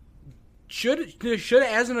like, should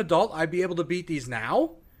as an adult I be able to beat these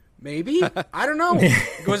now? Maybe. I don't know.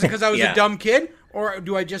 Was it because I was a dumb kid, or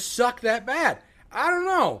do I just suck that bad? I don't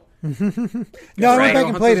know. No, I went back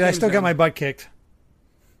and played it. I still got my butt kicked.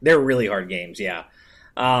 They're really hard games, yeah.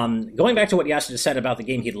 Going back to what Yasuda said about the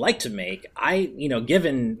game he'd like to make,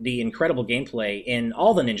 given the incredible gameplay in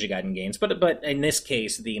all the Ninja Gaiden games, but in this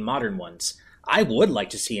case, the modern ones, I would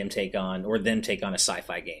like to see him take on a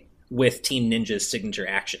sci-fi game with Team Ninja's signature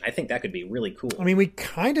action. I think that could be really cool. I mean, we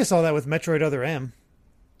kind of saw that with Metroid Other M.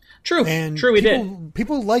 True, we did.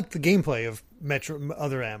 People like the gameplay of Metroid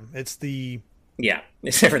Other M. It's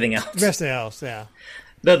everything else. The rest of else, yeah.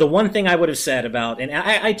 The one thing I would have said about, and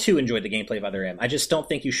I too enjoyed the gameplay of Other M, I just don't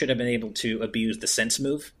think you should have been able to abuse the sense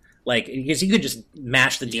move. Like, because you could just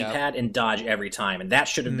mash the D-pad and dodge every time, and that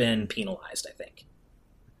should have been penalized, I think.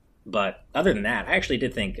 But other than that, I actually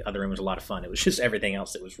did think Other M was a lot of fun. It was just everything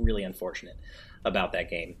else that was really unfortunate about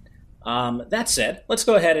that game. That said, let's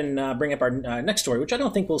go ahead and bring up our next story, which I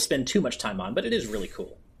don't think we'll spend too much time on, but it is really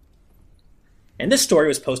cool. And this story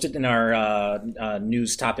was posted in our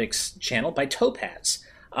News Topics channel by Topaz.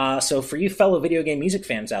 So for you fellow video game music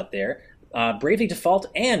fans out there, Bravely Default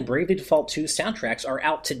and Bravely Default 2 soundtracks are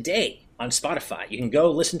out today on Spotify. You can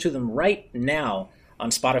go listen to them right now on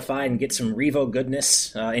Spotify and get some Revo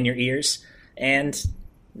goodness in your ears. And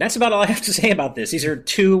that's about all I have to say about this. These are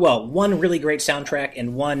one really great soundtrack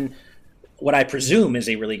and one what I presume is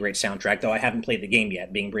a really great soundtrack, though I haven't played the game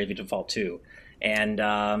yet, being Bravely Default 2. And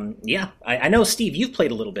I know, Steve, you've played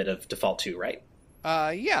a little bit of Default 2, right?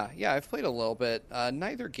 Yeah, I've played a little bit.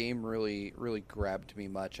 Neither game really grabbed me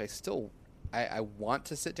much. I want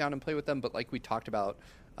to sit down and play with them, but like we talked about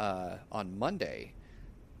on Monday,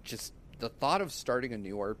 just the thought of starting a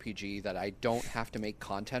new RPG that I don't have to make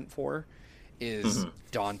content for is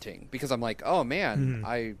daunting, because I'm like, oh man,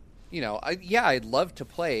 I'd love to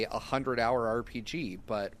play 100-hour RPG,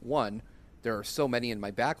 but one, there are so many in my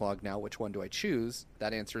backlog now. Which one do I choose?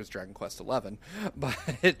 That answer is Dragon Quest XI. But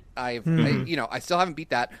I still haven't beat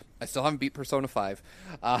that. I still haven't beat Persona 5.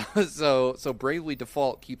 So Bravely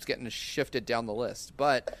Default keeps getting shifted down the list.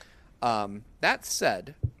 But that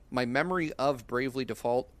said, my memory of Bravely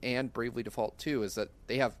Default and Bravely Default 2 is that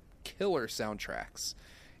they have killer soundtracks.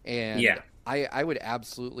 And I would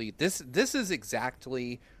absolutely... This is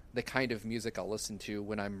exactly the kind of music I'll listen to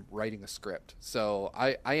when I'm writing a script. So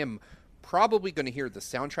I am probably going to hear the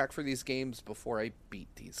soundtrack for these games before I beat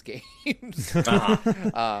these games.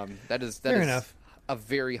 That is enough. A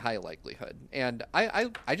very high likelihood. And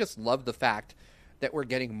I just love the fact that we're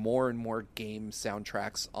getting more and more game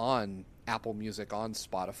soundtracks on Apple Music, on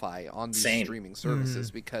Spotify, on these streaming services,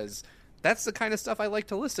 because that's the kind of stuff I like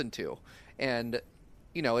to listen to. And,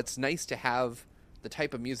 you know, it's nice to have the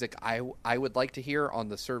type of music I would like to hear on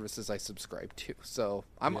the services I subscribe to. So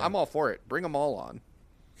I'm all for it. Bring them all on.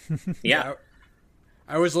 Yeah.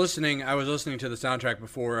 I was listening to the soundtrack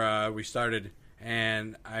before we started,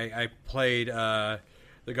 and I played the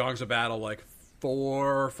Gongs of Battle like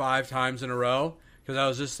 4 or 5 times in a row, because I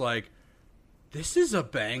was just like, this is a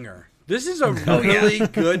banger. This is a really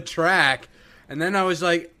good track. And then I was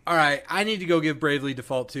like, all right, I need to go give Bravely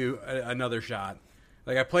Default 2 another shot.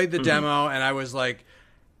 Like, I played the demo, and I was like,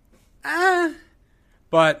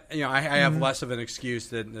 But, you know, I have less of an excuse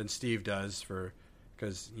than Steve does,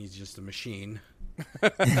 because he's just a machine.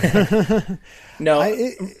 No,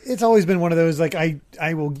 it's always been one of those, like,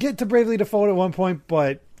 I will get to Bravely Default at one point,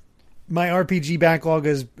 but my RPG backlog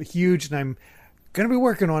is huge, and I'm going to be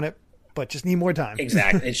working on it, but just need more time.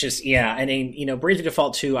 Exactly. It's just, yeah. I mean, you know, Bravely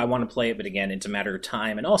Default 2, I want to play it, but again, it's a matter of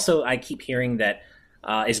time. And also, I keep hearing that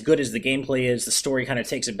as good as the gameplay is, the story kind of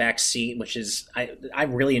takes a back seat, which is, I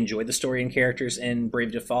really enjoyed the story and characters in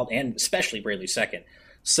Bravely Default, and especially Bravely Second.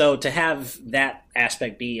 So to have that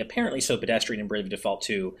aspect be apparently so pedestrian in Bravely Default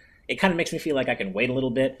 2, it kind of makes me feel like I can wait a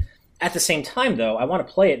little bit. At the same time, though, I want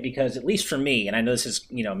to play it because, at least for me, and I know this is,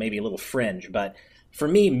 you know, maybe a little fringe, but for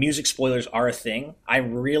me, music spoilers are a thing. I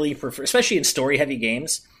really prefer, especially in story-heavy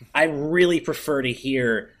games, I really prefer to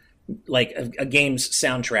hear like a game's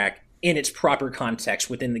soundtrack in its proper context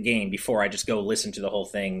within the game before I just go listen to the whole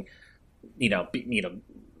thing, you know,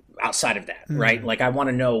 outside of that, right? Like, I want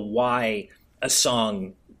to know why a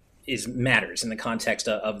song matters in the context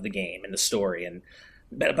of the game and the story.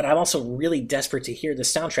 But I'm also really desperate to hear the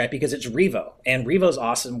soundtrack because it's Revo, and Revo's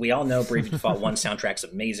awesome. We all know Bravely Default 1 soundtrack's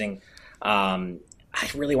amazing. I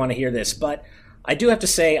really want to hear this, but I do have to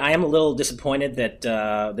say I am a little disappointed that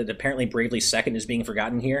apparently Bravely Second is being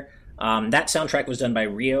forgotten here. That soundtrack was done by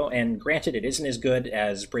Rio, and granted, it isn't as good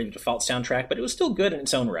as Bravely Default soundtrack, but it was still good in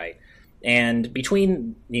its own right. And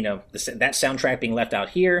between, you know, that soundtrack being left out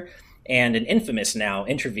here and an infamous now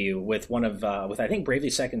interview with with I think Bravely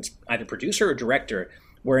Second's either producer or director,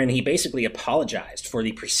 wherein he basically apologized for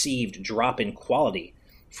the perceived drop in quality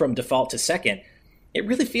from Default to Second, it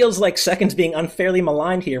really feels like Second's being unfairly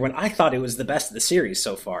maligned here when I thought it was the best of the series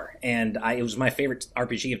so far, and it was my favorite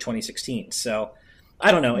RPG of 2016. So,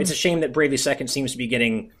 I don't know. It's a shame that Bravely Second seems to be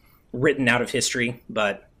getting written out of history,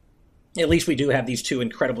 but at least we do have these 2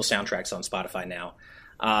 incredible soundtracks on Spotify now.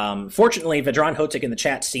 Fortunately, Vedran Hotik in the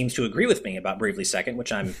chat seems to agree with me about Bravely Second,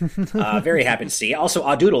 which I'm very happy to see. Also,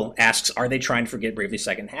 Audoodle asks, are they trying to forget Bravely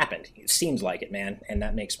Second happened? It seems like it, man, and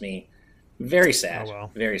that makes me very sad. Oh,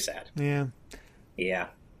 well. Very sad. Yeah. Yeah.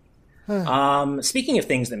 Speaking of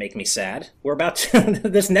things that make me sad, we're about to,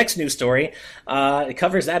 this next news story. It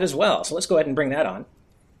covers that as well. So let's go ahead and bring that on.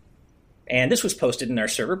 And this was posted in our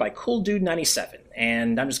server by CoolDude97.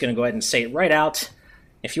 And I'm just going to go ahead and say it right out.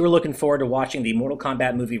 If you were looking forward to watching the Mortal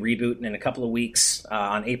Kombat movie reboot in a couple of weeks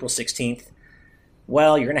on April 16th,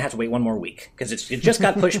 well, you're going to have to wait one more week because it just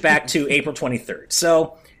got pushed back to April 23rd.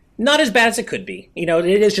 So not as bad as it could be. You know,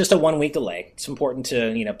 it is just a 1-week delay. It's important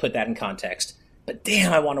to, you know, put that in context. But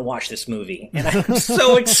damn, I want to watch this movie, and I'm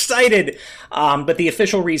so excited. But the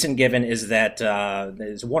official reason given is that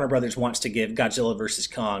Warner Brothers wants to give Godzilla vs.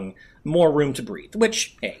 Kong more room to breathe,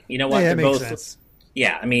 which, hey, you know what? Yeah, that makes sense.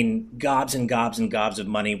 Yeah, I mean, gobs and gobs and gobs of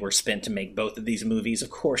money were spent to make both of these movies. Of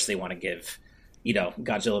course they want to give, you know,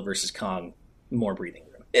 Godzilla vs. Kong more breathing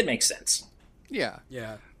room. It makes sense. Yeah.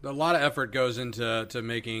 A lot of effort goes into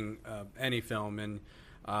making any film, and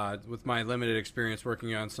with my limited experience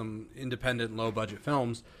working on some independent, low-budget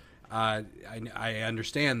films, I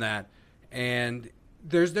understand that. And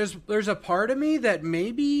there's a part of me that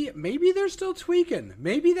maybe they're still tweaking.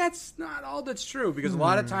 Maybe that's not all that's true, because a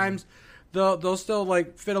lot of times they'll still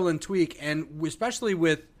like fiddle and tweak, and especially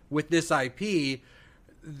with this IP,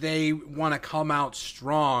 they want to come out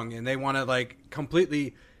strong, and they want to like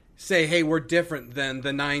completely say, hey, we're different than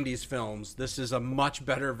the 90s films. This is a much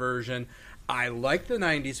better version. I like the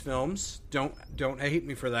 90s films. Don't hate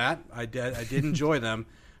me for that. I did enjoy them.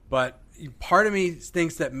 But part of me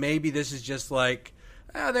thinks that maybe this is just like,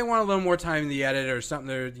 they want a little more time in the edit or something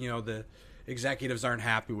the executives aren't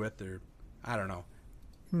happy with, or I don't know.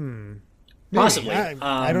 Possibly.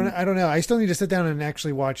 I don't know. I still need to sit down and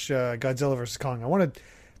actually watch Godzilla vs. Kong. I want to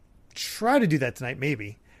try to do that tonight,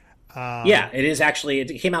 maybe. Yeah, it is actually.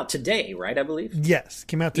 It came out today, right? I believe. Yes,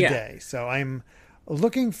 came out today. Yeah. So I'm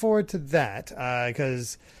looking forward to that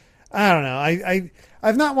because I don't know.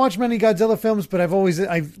 I've not watched many Godzilla films, but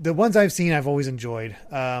the ones I've seen I've always enjoyed.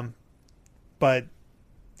 but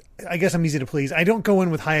I guess I'm easy to please. I don't go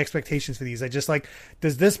in with high expectations for these. I just like,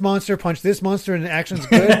 does this monster punch this monster and the action's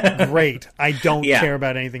good? Great. I don't care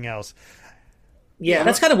about anything else. Yeah,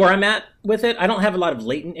 that's kind of where I'm at with it. I don't have a lot of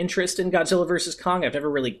latent interest in Godzilla vs. Kong. I've never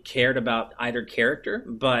really cared about either character,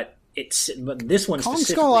 but this one Kong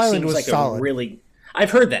specifically Skull Island seems was like solid. a really...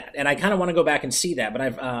 I've heard that, and I kind of want to go back and see that,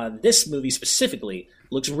 but this movie specifically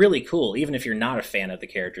looks really cool, even if you're not a fan of the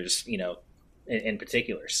characters, in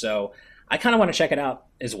particular. So I kind of want to check it out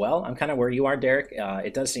as well. I'm kind of where you are, Derek.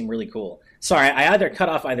 It does seem really cool. Sorry, I either cut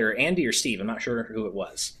off either Andy or Steve. I'm not sure who it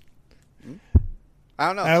was. I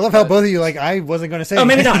don't know. And I love how both of you, I wasn't going to say anything.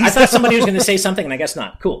 Maybe not. I thought somebody was going to say something, and I guess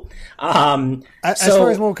not. Cool. As far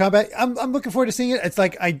as Mortal Kombat, I'm looking forward to seeing it. It's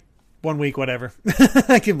like, 1 week, whatever.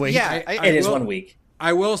 I can wait. Yeah, it is 1 week.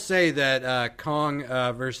 I will say that Kong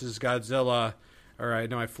versus Godzilla, or I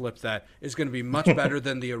know I flipped that, is going to be much better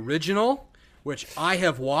than the original, which I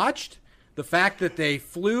have watched. The fact that they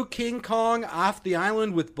flew King Kong off the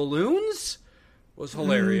island with balloons was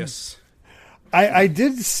hilarious. I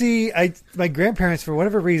did see, my grandparents, for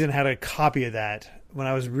whatever reason, had a copy of that when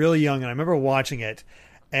I was really young, and I remember watching it.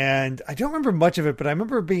 And I don't remember much of it, but I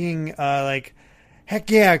remember being heck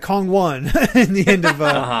yeah, Kong won in the end of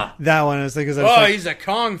that one. He's a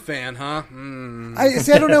Kong fan, huh?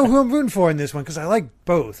 I don't know who I'm rooting for in this one because I like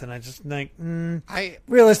both, and I just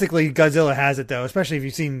realistically, Godzilla has it though, especially if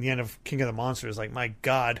you've seen the end of King of the Monsters. Like, my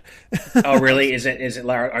God. Oh, really? Is it?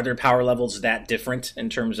 Are their power levels that different in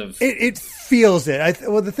terms of? It feels it.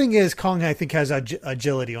 Well, the thing is, Kong I think has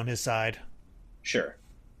agility on his side. Sure.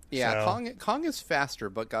 Yeah, Kong is faster,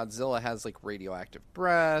 but Godzilla has radioactive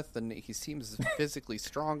breath, and he seems physically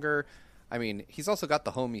stronger. I mean, he's also got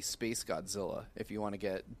the homie Space Godzilla, if you want to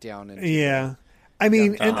get down into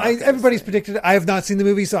everybody's predicted it. I have not seen the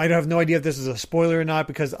movie, so I have no idea if this is a spoiler or not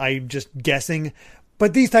because I'm just guessing.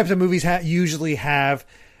 But these types of movies usually have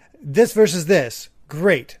this versus this.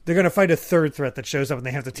 Great. They're going to fight a third threat that shows up and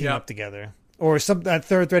they have to team up together. Or that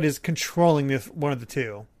third threat is controlling one of the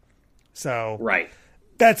two. So... Right.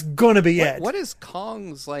 That's gonna be it. What is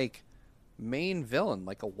Kong's main villain?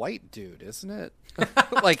 Like a white dude, isn't it?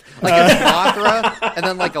 like a Mothra, and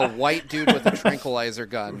then a white dude with a tranquilizer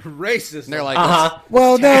gun. Racist. And they're like,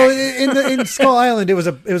 well, no, in Skull Island, it was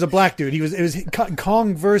a black dude. It was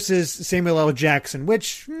Kong versus Samuel L. Jackson,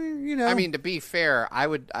 which I mean, to be fair, I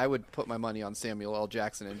would put my money on Samuel L.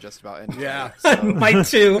 Jackson in just about any. Yeah, mine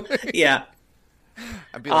too. Yeah.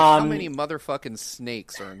 I'd be like, how many motherfucking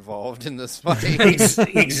snakes are involved in this fight?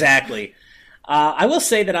 Exactly. I will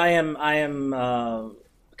say that I am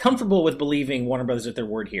comfortable with believing Warner Brothers at their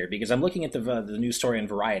word here because I'm looking at the news story in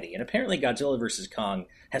Variety, and apparently Godzilla vs. Kong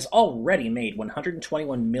has already made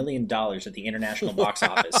 $121 million at the international box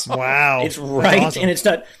office. Wow. It's right, awesome. And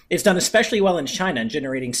it's done especially well in China and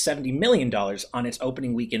generating $70 million on its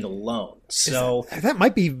opening weekend alone. So that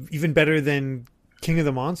might be even better than King of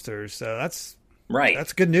the Monsters, so that's... Right.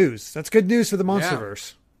 That's good news. That's good news for the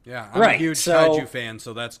Monsterverse. Yeah. I'm a huge kaiju fan,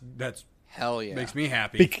 so that's hell yeah. Makes me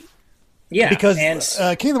happy. Because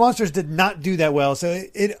King of the Monsters did not do that well. So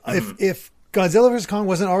if Godzilla vs. Kong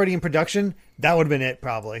wasn't already in production, that would have been it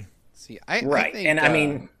probably. See, I think, and I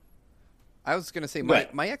mean, I was going to say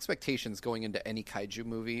my expectations going into any kaiju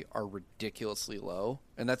movie are ridiculously low,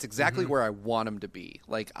 and that's exactly where I want them to be.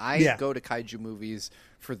 I go to kaiju movies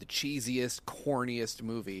for the cheesiest, corniest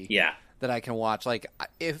movie. Yeah. That I can watch.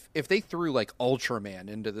 If they threw Ultraman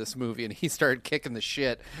into this movie and he started kicking the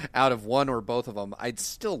shit out of one or both of them, I'd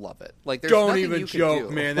still love it. There's don't even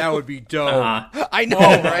joke, man. That would be dope. I know,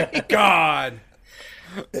 right? God.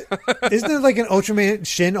 Isn't there an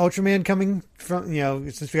Shin Ultraman coming from?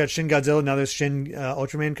 Since we got Shin Godzilla, now there's Shin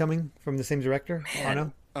Ultraman coming from the same director.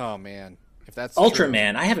 Oh man. If that's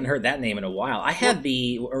Ultraman, I haven't heard that name in a while. I had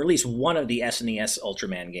or at least one of the SNES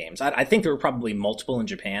Ultraman games. I think there were probably multiple in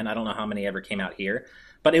Japan. I don't know how many ever came out here,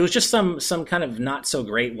 but it was just some kind of not so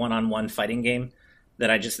great one-on-one fighting game that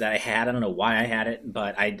I had. I don't know why I had it,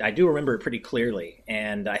 but I do remember it pretty clearly.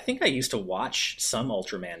 And I think I used to watch some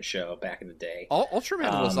Ultraman show back in the day.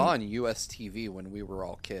 Ultraman was on US TV when we were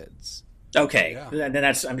all kids. Okay, then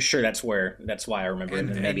I'm sure that's why I remember it.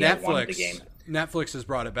 And maybe Netflix, I wanted the game. Netflix has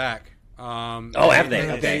brought it back. Have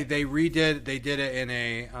they? Okay. They did it in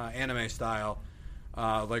a anime style,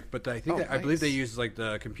 but I think I believe they use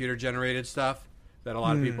the computer generated stuff that a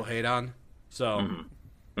lot of people hate on. So,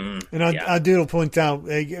 and our dude will point out,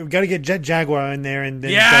 we got to get Jet Jaguar in there, and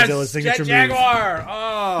then Godzilla's signature Jet Jaguar.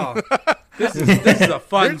 Oh, this is a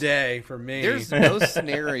fun day for me. There's no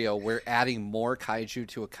scenario where adding more kaiju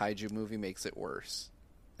to a kaiju movie makes it worse.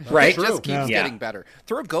 Right? It just keeps getting better.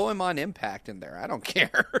 Throw Goemon Impact in there. I don't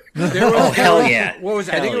care. Hell yeah. What was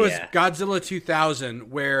it? I think it was Godzilla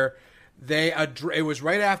 2000 where it was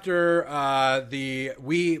right after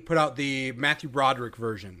we put out the Matthew Broderick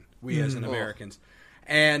version, as in Americans.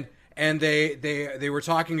 And they were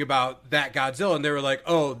talking about that Godzilla, and they were like,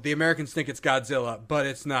 oh, the Americans think it's Godzilla, but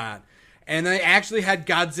it's not. And they actually had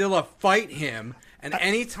Godzilla fight him, and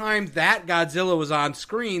anytime that Godzilla was on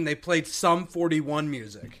screen, they played Sum 41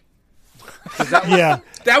 music.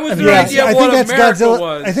 That was their idea of what America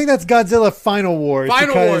was. I think that's Godzilla Final Wars.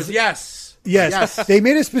 Yes. They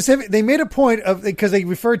made a point of, because they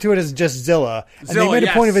referred to it as just Zilla, and they made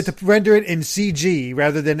a point of it to render it in CG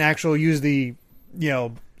rather than actual use the,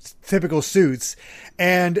 typical suits.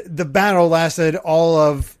 And the battle lasted all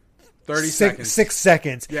of 6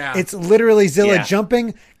 seconds. Yeah. It's literally Zilla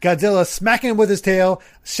jumping, Godzilla smacking him with his tail,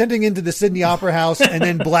 sending into the Sydney Opera House, and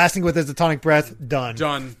then blasting with his atomic breath.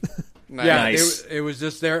 Done. Nice. Yeah, it was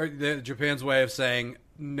just Japan's way of saying,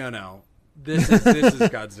 no, this is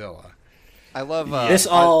Godzilla. I love go ahead,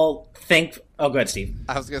 Steve.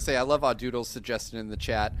 I was gonna say I love Doodle's suggestion in the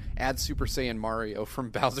chat. Add Super Saiyan Mario from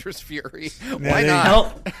Bowser's Fury. Why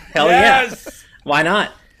not? Hell yes! Yeah! Why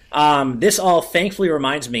not? This all thankfully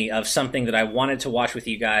reminds me of something that I wanted to watch with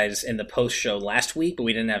you guys in the post show last week, but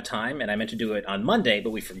we didn't have time, and I meant to do it on Monday, but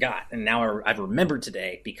we forgot, and now I've remembered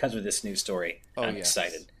today because of this news story. I'm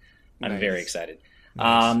excited. I'm very excited.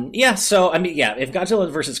 Nice. So if Godzilla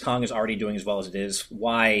vs. Kong is already doing as well as it is,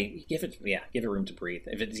 why give it room to breathe?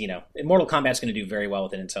 If it's Mortal Kombat's going to do very well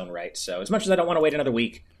within its own right. So as much as I don't want to wait another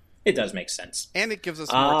week, it does make sense, and it gives us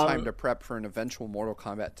more time to prep for an eventual Mortal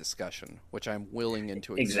Kombat discussion, which I'm willing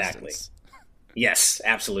into existence. Exactly. Yes,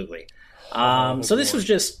 absolutely. So this was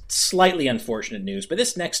just slightly unfortunate news, but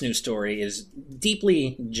this next news story is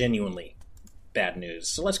deeply, genuinely bad news.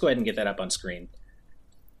 So let's go ahead and get that up on screen.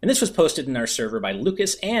 And this was posted in our server by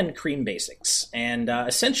Lucas and Cream Basics. And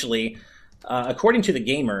essentially, according to The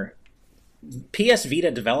Gamer, PS Vita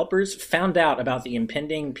developers found out about the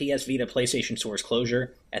impending PS Vita PlayStation Store's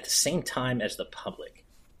closure at the same time as the public.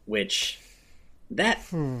 Which,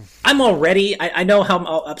 I'm already... I know how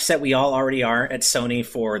upset we all already are at Sony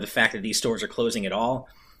for the fact that these stores are closing at all.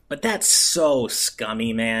 But that's so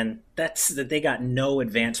scummy, man. That's that they got no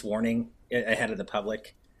advance warning ahead of the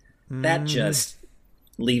public. That just...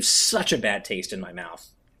 leaves such a bad taste in my mouth.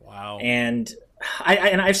 Wow. And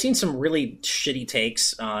I've seen some really shitty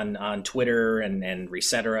takes on Twitter and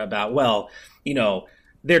Resetera about,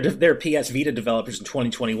 they're PS Vita developers in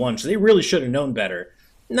 2021, so they really should have known better.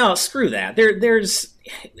 No, screw that. There's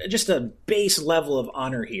just a base level of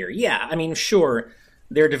honor here. Yeah, I mean, sure,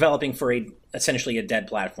 they're developing for essentially a dead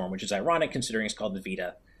platform, which is ironic considering it's called the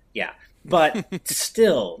Vita. Yeah, but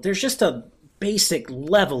still, there's just a basic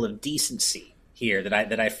level of decency here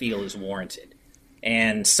that I feel is warranted,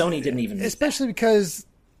 and Sony didn't even, especially because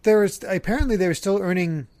they were still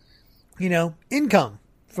earning, income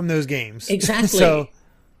from those games. Exactly. So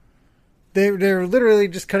they're literally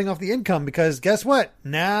just cutting off the income because guess what?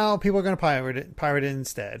 Now people are going to pirate it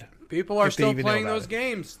instead. People are still playing those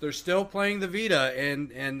games. They're still playing the Vita,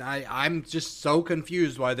 and I'm just so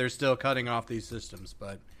confused why they're still cutting off these systems.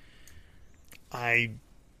 But I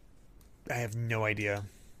have no idea.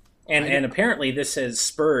 And apparently this has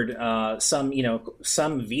spurred some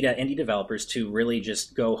Vita indie developers to really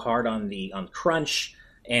just go hard on crunch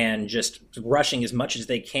and just rushing as much as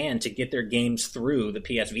they can to get their games through the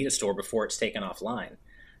PS Vita store before it's taken offline.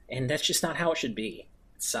 And that's just not how it should be.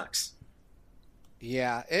 It sucks.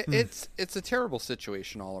 Yeah, it's a terrible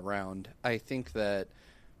situation all around. I think that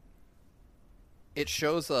it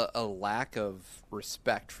shows a lack of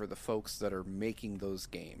respect for the folks that are making those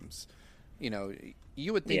games.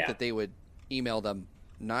 You would think that they would email them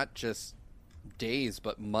not just days,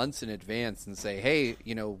 but months in advance and say, hey,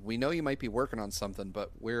 we know you might be working on something,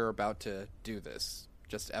 but we're about to do this.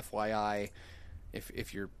 Just FYI,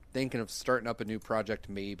 if you're thinking of starting up a new project,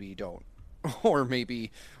 maybe don't. Or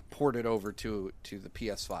maybe port it over to the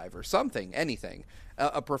PS5 or something, anything.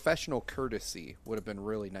 A professional courtesy would have been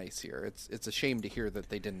really nice here. It's a shame to hear that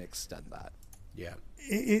they didn't extend that. Yeah.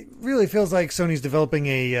 It really feels like Sony's developing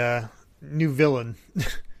a new villain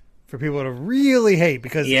for people to really hate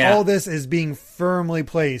because all this is being firmly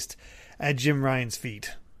placed at Jim Ryan's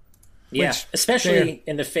feet. Yeah, especially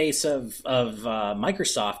in the face of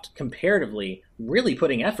Microsoft comparatively really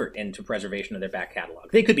putting effort into preservation of their back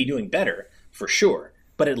catalog. They could be doing better, for sure,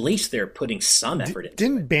 but at least they're putting some effort into it.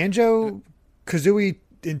 Didn't Banjo-Kazooie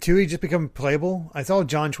and Tooie just become playable? I saw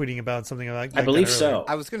John tweeting about something like I believe so.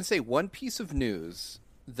 I was going to say one piece of news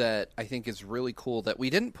that I think is really cool that we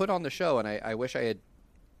didn't put on the show, and I wish I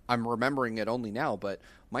I'm remembering it only now, but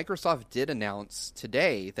Microsoft did announce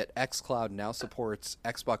today that xCloud now supports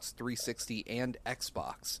Xbox 360 and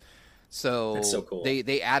Xbox. So, that's so cool.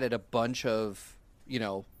 They added a bunch of,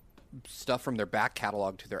 stuff from their back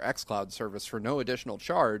catalog to their xCloud service for no additional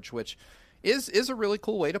charge, which is a really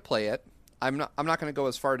cool way to play it. I'm not going to go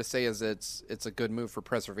as far to say as it's a good move for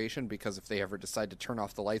preservation, because if they ever decide to turn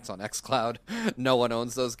off the lights on xCloud, no one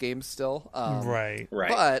owns those games still. Right.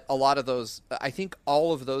 But a lot of those, I think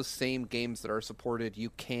all of those same games that are supported, you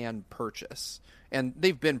can purchase, and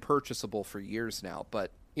they've been purchasable for years now. But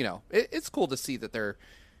it's cool to see that they're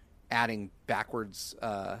adding backwards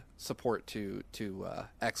support to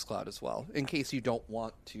xCloud as well, in case you don't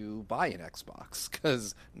want to buy an Xbox,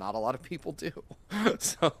 because not a lot of people do.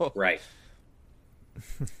 So right.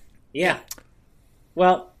 Yeah.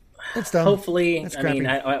 Well, it's done. Hopefully, I mean,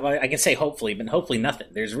 I can say hopefully, but hopefully nothing.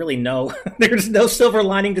 There's really there's no silver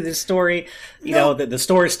lining to this story. The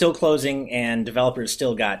store is still closing, and developers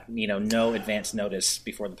still got, no advance notice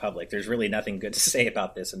before the public. There's really nothing good to say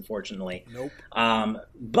about this, unfortunately. Nope.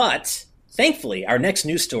 But thankfully, our next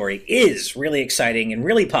news story is really exciting and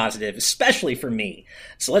really positive, especially for me.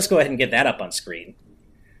 So let's go ahead and get that up on screen.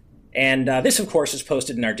 And this, of course, is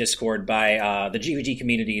posted in our Discord by the GVG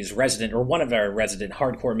community's resident, or one of our resident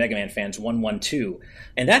hardcore Mega Man fans, 112.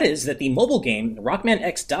 And that is that the mobile game Rockman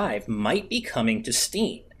X Dive might be coming to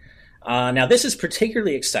Steam. Now, this is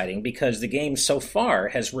particularly exciting because the game so far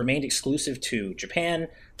has remained exclusive to Japan,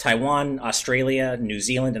 Taiwan, Australia, New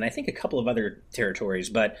Zealand, and I think a couple of other territories,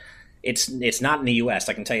 but it's not in the U.S.,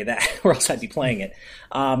 I can tell you that, or else I'd be playing it.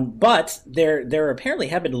 But there apparently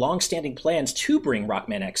have been long-standing plans to bring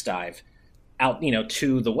Rockman X Dive out,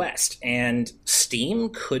 to the West. And Steam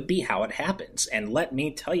could be how it happens. And let me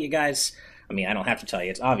tell you guys, I mean, I don't have to tell you,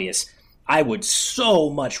 it's obvious, I would so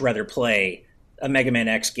much rather play a Mega Man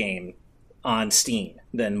X game on Steam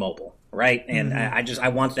than mobile, right? And I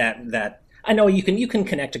want that. I know you can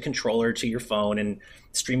connect a controller to your phone and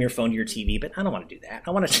stream your phone to your TV, but I don't want to do that.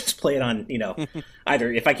 I want to just play it on,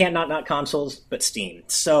 either, if I can't, not consoles, but Steam.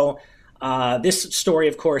 So this story,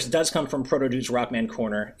 of course, does come from Protodude's Rockman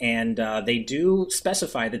Corner, and they do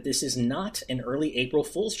specify that this is not an early April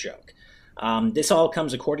Fool's joke. This all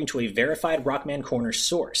comes according to a verified Rockman Corner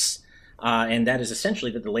source, and that is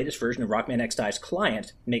essentially that the latest version of Rockman X Dive's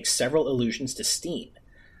client makes several allusions to Steam.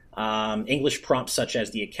 English prompts such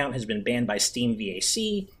as the account has been banned by Steam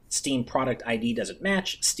VAC, Steam product ID doesn't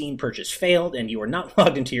match, Steam purchase failed, and you are not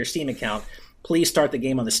logged into your Steam account. Please start the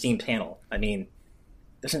game on the Steam panel. I mean,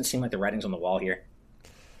 doesn't it seem like the writing's on the wall here?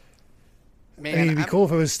 Man, it'd be cool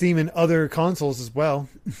if it was Steam and other consoles as well.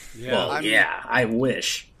 Yeah, well, I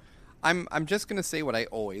wish. I'm just gonna say what I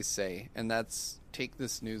always say, and that's take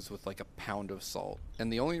this news with like a pound of salt.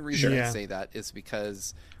 And the only reason I say that is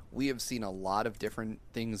because we have seen a lot of different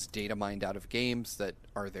things data mined out of games that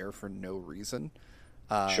are there for no reason.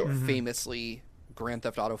 Famously, Grand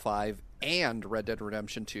Theft Auto 5 and Red Dead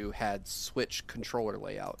Redemption 2 had Switch controller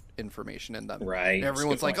layout information in them. Right. And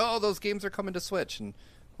everyone's like, oh, those games are coming to Switch. And,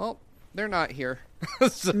 well, they're not here.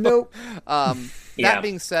 So, nope. That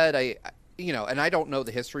being said, and I don't know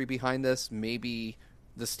the history behind this. Maybe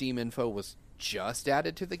the Steam info was just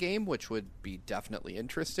added to the game, which would be definitely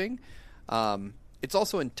interesting. It's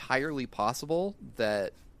also entirely possible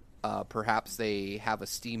that perhaps they have a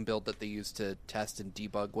Steam build that they use to test and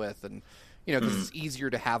debug with, and because it's easier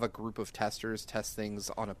to have a group of testers test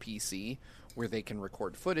things on a PC where they can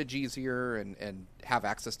record footage easier and have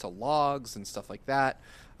access to logs and stuff like that,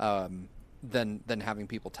 than having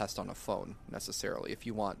people test on a phone necessarily. If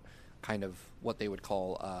you want kind of what they would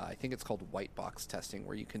call, I think it's called white box testing,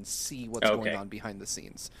 where you can see what's going on behind the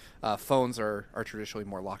scenes. Phones are traditionally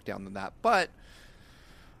more locked down than that, but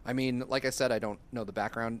I mean, like I said, I don't know the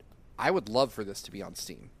background. I would love for this to be on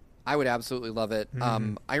Steam. I would absolutely love it.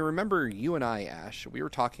 I remember you and I, Ash, we were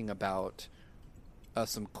talking about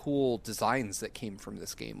some cool designs that came from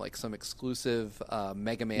this game, like some exclusive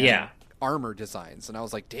Mega Man armor designs. And I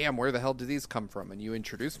was like, damn, where the hell do these come from? And you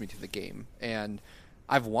introduced me to the game. And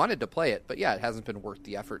I've wanted to play it, but it hasn't been worth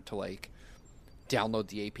the effort to, like, download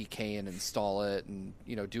the APK and install it and,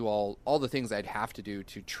 do all the things I'd have to do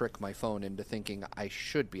to trick my phone into thinking I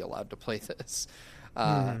should be allowed to play this.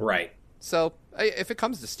 Right. So if it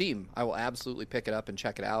comes to Steam, I will absolutely pick it up and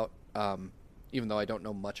check it out, even though I don't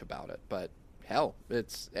know much about it. But hell,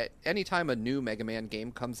 it's anytime a new Mega Man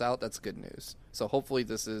game comes out, that's good news. So hopefully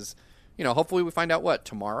this is, hopefully we find out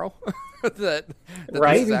tomorrow that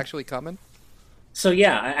this is actually coming. So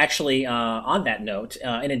actually, on that note,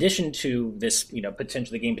 in addition to this,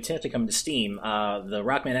 the game potentially coming to Steam, the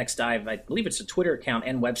Rockman X Dive, I believe it's a Twitter account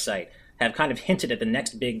and website, have kind of hinted at the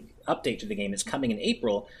next big update to the game that's coming in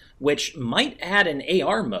April, which might add an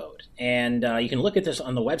AR mode. And you can look at this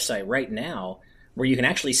on the website right now, where you can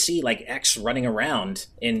actually see like X running around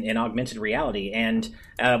in augmented reality. And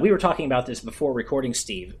we were talking about this before recording,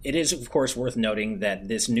 Steve. It is, of course, worth noting that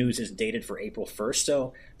this news is dated for April 1st,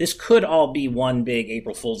 so this could all be one big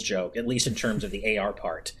April Fool's joke, at least in terms of the AR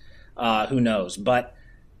part. Who knows? But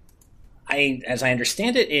as I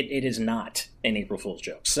understand it, it is not an April Fool's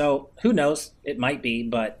joke. So who knows? It might be,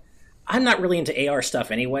 but I'm not really into AR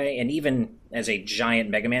stuff anyway, and even as a giant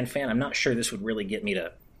Mega Man fan, I'm not sure this would really get me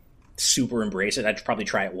to super embrace it. I'd probably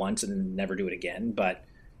try it once and never do it again, but,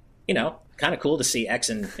 kind of cool to see X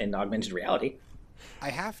in augmented reality.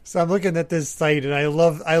 So I'm looking at this site, and I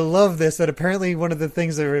love this, that apparently one of the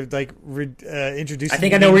things that are like introducing... I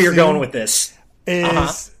think I know where you're going with this.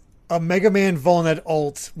 Is a Mega Man Volnet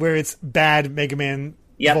alt, where it's bad Mega Man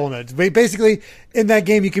Volnet. Basically, in that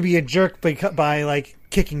game, you could be a jerk by like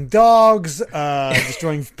kicking dogs,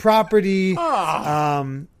 destroying property,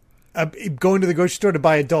 going to the grocery store to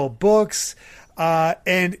buy adult books,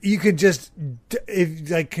 and you could just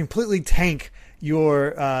completely tank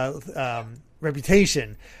your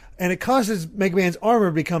reputation. And it causes Mega Man's armor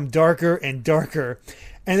to become darker and darker.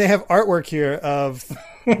 And they have artwork here of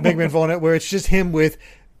Mega Man Volnet where it's just him with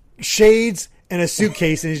shades and a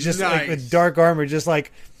suitcase, and he's just like with dark armor, just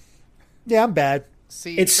like, yeah, I'm bad.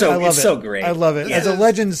 See, it's so great. I love it. As a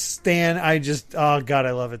Legends stan, I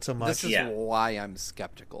love it so much. This is why I'm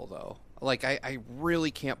skeptical, though. Like, I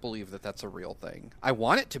really can't believe that that's a real thing. I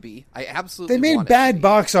want it to be. I absolutely want it to be. They made bad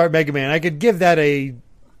box art Mega Man. I could give that a...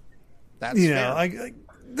 That's fair.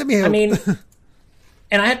 Let me help. I mean,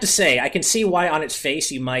 and I have to say, I can see why on its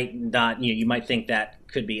face you might not, you might think that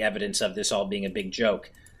could be evidence of this all being a big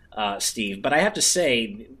joke, Steve. But I have to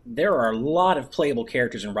say, there are a lot of playable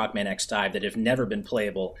characters in Rockman X Dive that have never been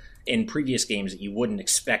playable in previous games that you wouldn't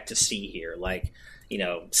expect to see here, like,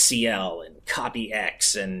 CL and Copy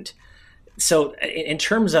X. And so in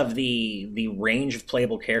terms of the range of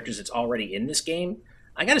playable characters that's already in this game,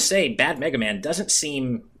 I gotta say, Bad Mega Man doesn't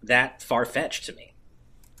seem that far-fetched to me.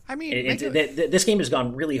 I mean, this game has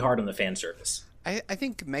gone really hard on the fan service. I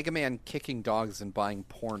think Mega Man kicking dogs and buying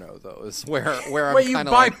porno, though, is where I'm Wait, kind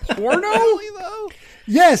of buy like, porno? Really, though?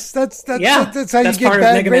 Yes, that's how that's you get part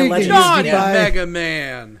bad of Mega Man ratings. Legends. Mega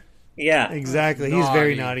Man. Yeah, exactly. He's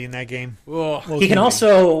very naughty in that game. He can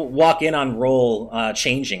also walk in on roll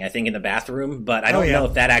changing, I think, in the bathroom, but I don't know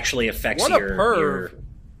if that actually affects your... perv.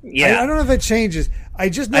 I don't know if it changes. I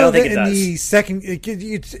just know that in the second...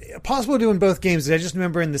 It's possible to do in both games. I just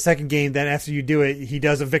remember in the second game that after you do it, he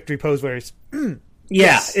does a victory pose where he's...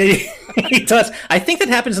 he does. I think that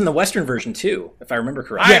happens in the Western version, too, if I remember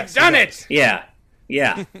correctly. I've done it! Yeah.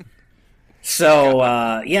 So,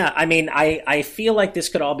 I mean, I feel like this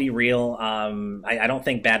could all be real. I don't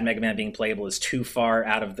think Bad Mega Man being playable is too far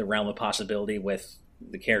out of the realm of possibility with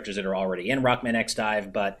the characters that are already in Rockman X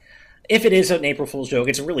Dive, but if it is an April Fool's joke,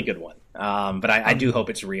 it's a really good one. But I do hope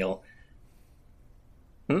it's real.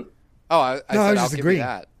 I said I'll give you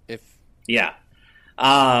that.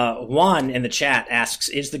 Juan in the chat asks,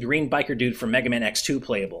 is the green biker dude from Mega Man X2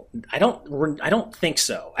 playable? I don't think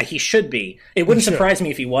so. He should be. It wouldn't surprise me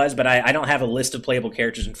if he was, but I don't have a list of playable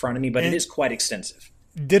characters in front of me, but it is quite extensive.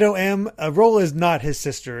 Ditto M. Rolla is not his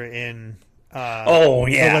sister in the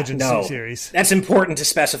Legends series. That's important to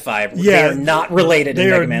specify. They are not related in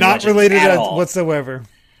Mega Man Legends. They are not related at all. whatsoever.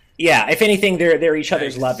 Yeah, if anything, they're each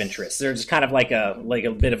other's love interests. There's kind of like a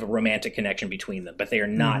bit of a romantic connection between them, but they are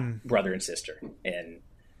not brother and sister. In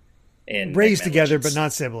raised together, but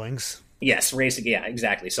not siblings. Yes, raised together. Yeah,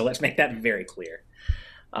 exactly. So let's make that very clear.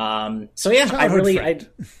 So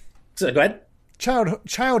go ahead.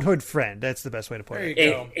 Childhood friend. That's the best way to put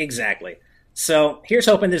it. Exactly. So here's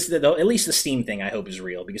hoping at least the Steam thing I hope is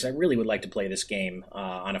real, because I really would like to play this game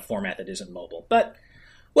on a format that isn't mobile. But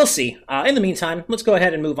we'll see. In the meantime, let's go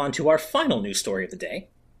ahead and move on to our final news story of the day.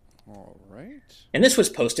 All right. And this was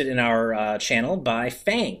posted in our channel by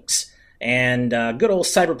Fangs. And good old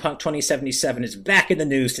Cyberpunk 2077 is back in the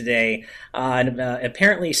news today. And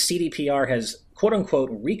apparently CDPR has, quote-unquote,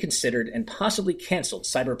 reconsidered and possibly canceled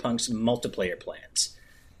Cyberpunk's multiplayer plans.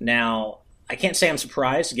 Now, I can't say I'm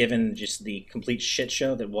surprised, given just the complete shit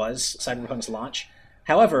show that was Cyberpunk's launch.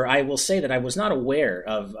 However, I will say that I was not aware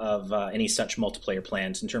of any such multiplayer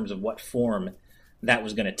plans in terms of what form that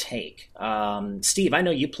was going to take. Steve, I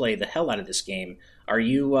know you play the hell out of this game. Are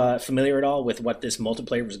you familiar at all with what this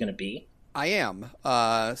multiplayer was going to be? I am.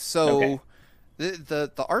 The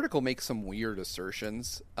article makes some weird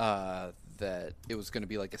assertions that it was going to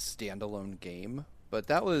be like a standalone game, but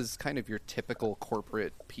that was kind of your typical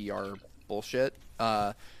corporate PR bullshit.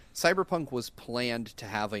 Cyberpunk was planned to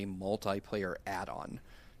have a multiplayer add-on.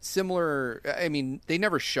 Similar, I mean, they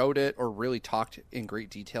never showed it or really talked in great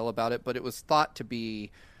detail about it, but it was thought to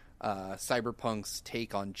be Cyberpunk's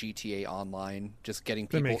take on GTA Online, just getting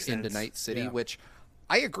people into Night City, which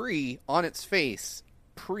I agree, on its face,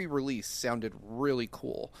 pre-release sounded really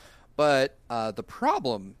cool. But the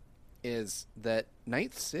problem is that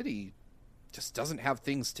Night City just doesn't have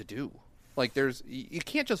things to do. Like, you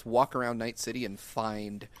can't just walk around Night City and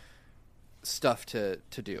find stuff to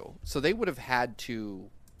do. So they would have had to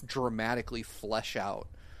dramatically flesh out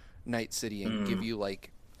Night City and give you,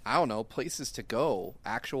 like, I don't know, places to go,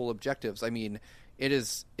 actual objectives. I mean, it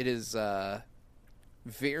is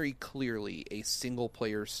very clearly a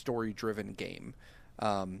single-player, story-driven game.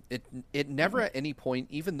 It never at any point,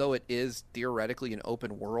 even though it is theoretically an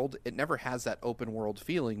open world, it never has that open world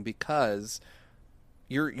feeling because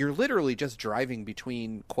you're literally just driving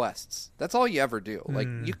between quests. That's all you ever do. Like,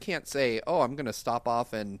 you can't say, oh, I'm going to stop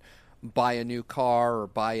off and buy a new car or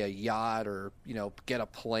buy a yacht or, you know, get a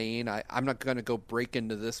plane. I'm not going to go break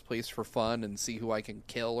into this place for fun and see who I can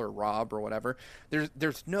kill or rob or whatever.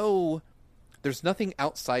 There's nothing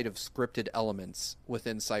outside of scripted elements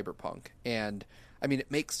within Cyberpunk. And I mean,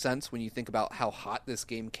 it makes sense when you think about how hot this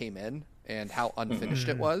game came in and how unfinished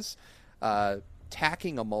it was.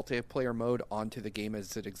 Tacking a multiplayer mode onto the game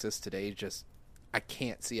as it exists today, I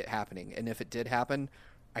can't see it happening. And if it did happen,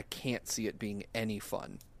 I can't see it being any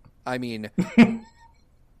fun. I mean,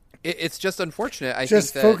 it's just unfortunate. I think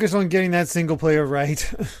focus on getting that single player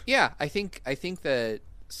right. Yeah, I think that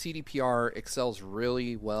CDPR excels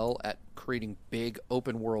really well at creating big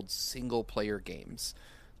open world single player games.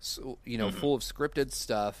 So, you know, full of scripted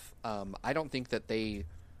stuff. I don't think that they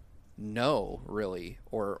know really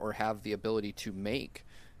or have the ability to make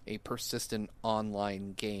a persistent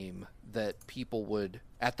online game that people would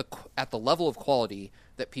at the level of quality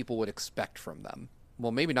that people would expect from them.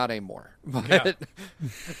 Well, maybe not anymore, but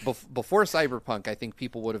before Cyberpunk, I think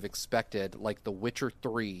people would have expected like The Witcher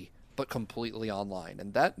 3, but completely online,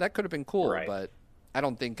 and that could have been cool. Right. But I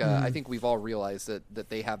don't think I think we've all realized that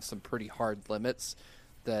they have some pretty hard limits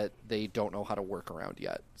that they don't know how to work around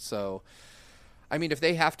yet. So, I mean, if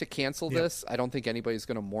they have to cancel this, I don't think anybody's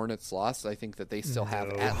going to mourn its loss. I think that they still have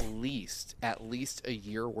at least a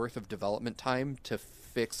year worth of development time to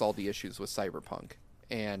fix all the issues with Cyberpunk.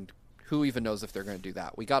 And who even knows if they're going to do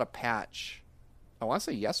that? We got a patch, I want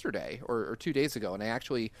to say yesterday or 2 days ago, and I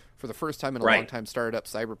actually, for the first time in a long time, started up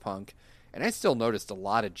Cyberpunk, and I still noticed a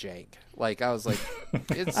lot of jank. Like, I was like...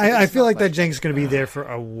 I feel like that jank's going to be there for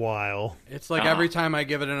a while. It's like every time I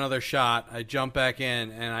give it another shot, I jump back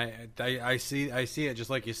in, and I see it just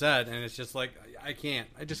like you said, and it's just like, I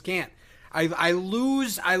just can't. I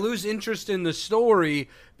lose interest in the story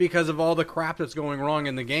because of all the crap that's going wrong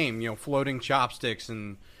in the game. You know, floating chopsticks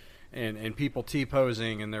and people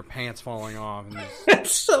T-posing and their pants falling off. And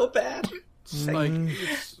that's so bad.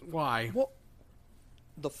 Why? Well,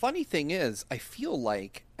 the funny thing is, I feel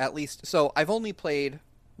like, at least... So, I've only played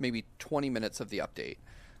maybe 20 minutes of the update.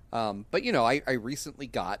 But, you know, I recently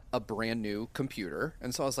got a brand new computer.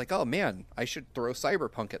 And so I was like, oh, man, I should throw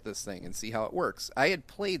Cyberpunk at this thing and see how it works. I had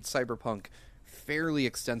played Cyberpunk fairly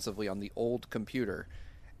extensively on the old computer.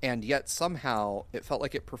 And yet, somehow, it felt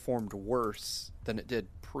like it performed worse than it did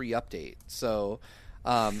pre-update. So,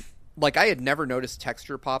 like, I had never noticed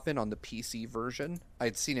texture pop-in on the PC version.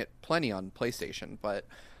 I'd seen it plenty on PlayStation, but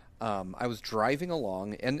I was driving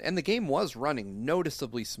along, and the game was running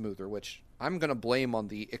noticeably smoother, which I'm going to blame on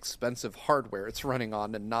the expensive hardware it's running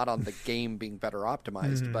on and not on the game being better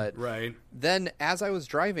optimized. But then, as I was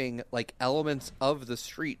driving, like, elements of the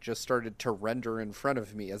street just started to render in front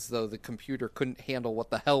of me as though the computer couldn't handle what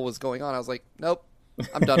the hell was going on. I was like, nope.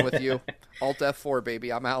 I'm done with you. Alt F4,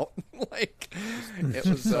 baby. I'm out. Like, it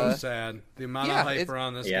was so sad. The amount of hype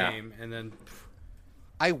around this game, and then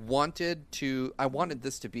I wanted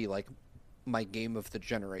this to be like my game of the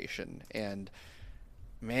generation, and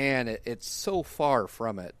man, it's so far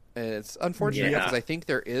from it. It's unfortunate because I think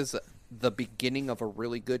there is the beginning of a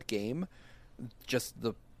really good game. Just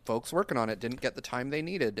the folks working on it didn't get the time they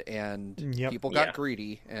needed, and people got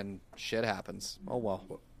greedy, and shit happens. Oh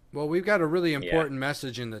well. Well, we've got a really important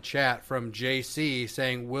message in the chat from JC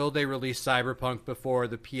saying, will they release Cyberpunk before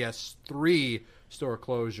the PS3 store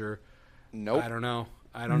closure? Nope. I don't know.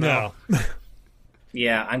 No.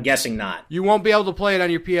 Yeah, I'm guessing not. You won't be able to play it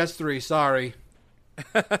on your PS3. Sorry.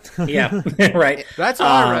 Yeah, right. That's how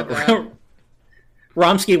I read that.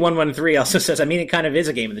 Romsky113 also says, I mean, it kind of is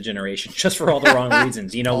a game of the generation, just for all the wrong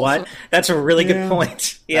reasons. You know what? That's a really good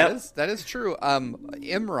point. Yeah, that is true.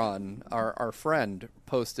 Imran, our friend,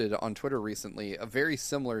 posted on Twitter recently a very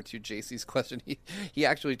similar to JC's question. He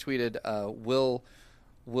actually tweeted, "Will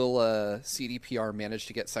CDPR manage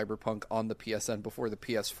to get Cyberpunk on the PSN before the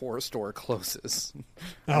PS4 store closes?"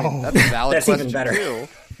 I mean, that's a valid that's question even better. Too.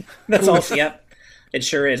 That's also yep. It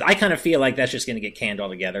sure is. I kind of feel like that's just going to get canned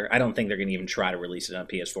altogether. I don't think they're going to even try to release it on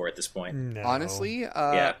PS4 at this point. No. Honestly, and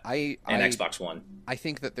I Xbox One. I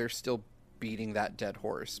think that they're still beating that dead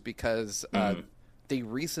horse because they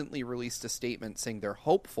recently released a statement saying they're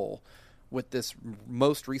hopeful with this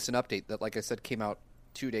most recent update that, like I said, came out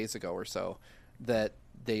 2 days ago or so, that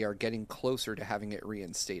they are getting closer to having it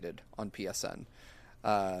reinstated on PSN.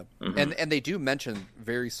 And they do mention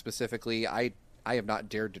very specifically, I have not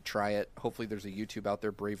dared to try it. Hopefully there's a YouTube out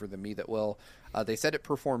there braver than me that will. They said it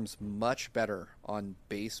performs much better on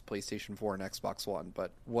base PlayStation 4 and Xbox One,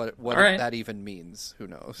 but what that even means, who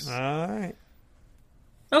knows? All right.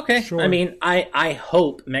 Okay. Sure. I mean, I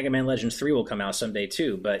hope Mega Man Legends 3 will come out someday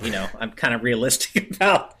too, but, I'm kind of realistic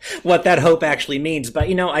about what that hope actually means. But,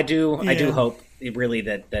 I do hope really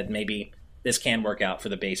that maybe this can work out for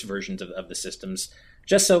the base versions of the systems,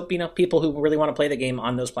 just so, people who really want to play the game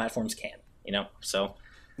on those platforms can. So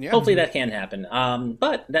hopefully that can happen.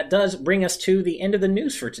 But that does bring us to the end of the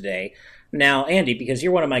news for today. Now, Andy, because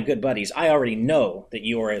you're one of my good buddies, I already know that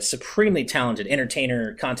you are a supremely talented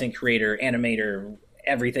entertainer, content creator, animator,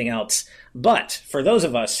 everything else. But for those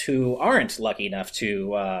of us who aren't lucky enough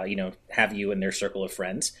to, have you in their circle of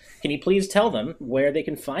friends, can you please tell them where they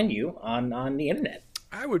can find you on the internet?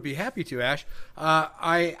 I would be happy to, Ash.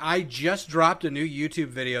 I just dropped a new YouTube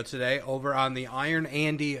video today over on the Iron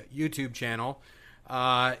Andy YouTube channel,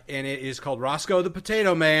 and it is called Roscoe the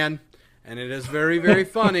Potato Man, and it is very, very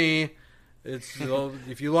funny. If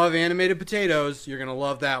you love animated potatoes, you're going to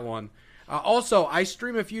love that one. Also, I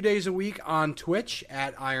stream a few days a week on Twitch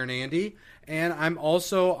at Iron Andy, and I'm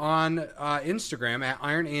also on Instagram at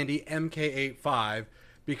Iron Andy MK85.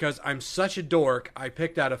 Because I'm such a dork, I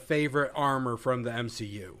picked out a favorite armor from the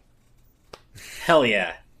MCU. Hell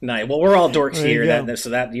yeah. Nice. Well, we're all dorks here,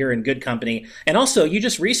 so that you're in good company. And also, you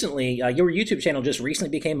just recently, your YouTube channel just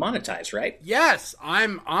recently became monetized, right? Yes,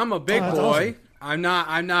 I'm a big boy. Awesome.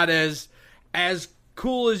 I'm not as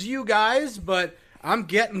cool as you guys, but I'm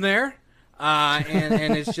getting there.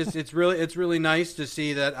 And it's really nice to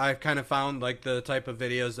see that I've kind of found like the type of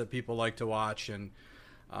videos that people like to watch, and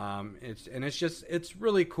it's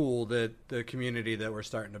really cool that the community that we're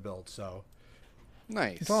starting to build. So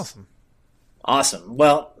nice. It's awesome. Awesome.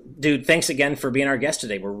 Well, dude, thanks again for being our guest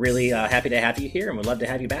today. We're really happy to have you here, and we'd love to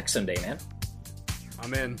have you back someday, man.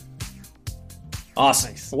 I'm in.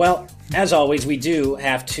 Awesome. Nice. Well, as always, we do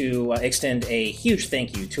have to extend a huge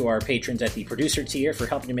thank you to our patrons at the producer tier for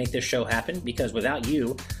helping to make this show happen, because without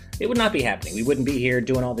you, it would not be happening. We wouldn't be here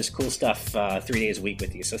doing all this cool stuff 3 days a week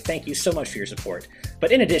with you. So thank you so much for your support.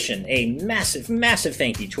 But in addition, a massive, massive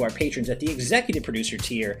thank you to our patrons at the executive producer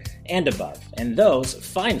tier and above. And those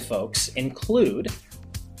fine folks include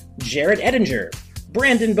Jared Edinger,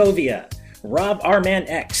 Brandon Bovia, Rob Arman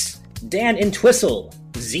X, Dan Entwistle,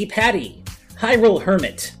 Z Patty, Hyrule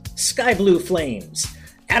Hermit, Sky Blue Flames,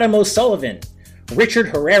 Adam O'Sullivan, Richard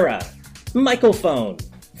Herrera, Michael Phone,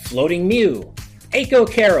 Floating Mew, Aiko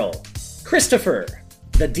Carroll, Christopher,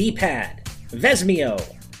 The D-Pad, Vesmio,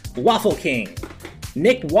 Waffle King,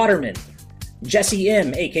 Nick Waterman, Jesse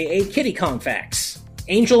M, aka Kitty Kongfax,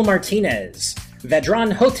 Angel Martinez,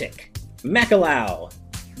 Vedran Hotik, Macalau,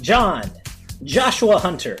 John, Joshua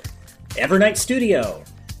Hunter, Evernight Studio,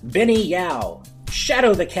 Benny Yao,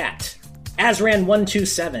 Shadow the Cat,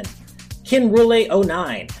 Azran127,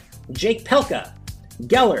 Kinrule09, Jake Pelka,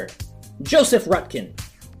 Geller, Joseph Rutkin,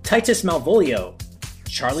 Titus Malvolio,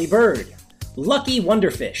 Charlie Bird, Lucky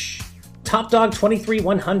Wonderfish, Top Dog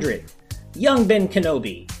 23100, Young Ben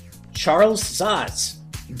Kenobi, Charles Zaz,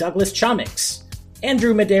 Douglas Chomix,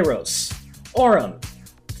 Andrew Medeiros, Orem,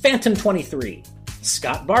 Phantom 23,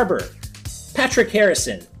 Scott Barber, Patrick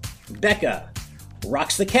Harrison, Becca,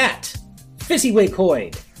 Rocks the Cat, Fizzywig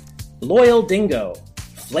Hoyd, Loyal Dingo,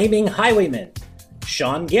 Flaming Highwayman,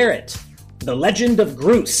 Sean Garrett, The Legend of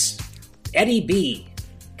Groose, Eddie B,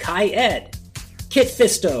 Kai Ed, Kit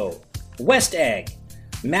Fisto, West Egg,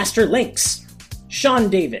 Master Lynx, Sean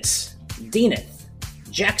Davis, Deaneth,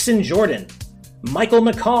 Jackson Jordan, Michael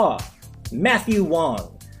McCaw, Matthew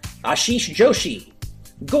Wong, Ashish Joshi,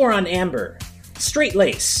 Goron Amber, Straight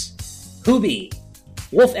Lace, Hoobie,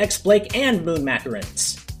 Wolf X Blake and Moon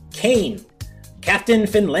Macarons, Kane, Captain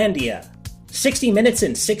Finlandia, 60 Minutes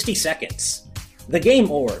and 60 Seconds, The Game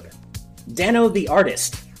Orb, Dano the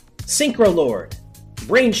Artist, Synchro Lord,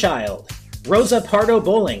 Brainchild, Rosa Pardo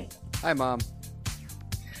Bowling. Hi, Mom.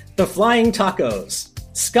 The Flying Tacos,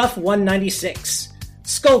 Scuff 196,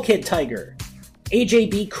 Skull Kid Tiger,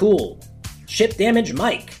 AJB Cool, Chip Damage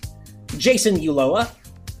Mike, Jason Uloa,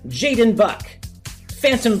 Jaden Buck,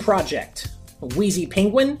 Phantom Project, Wheezy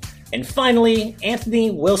Penguin, and finally,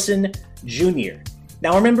 Anthony Wilson Jr.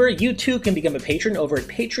 Now remember, you too can become a patron over at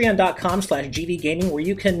patreon.com/gvgaming, where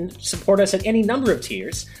you can support us at any number of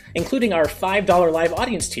tiers, including our $5 live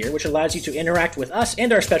audience tier, which allows you to interact with us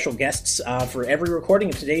and our special guests for every recording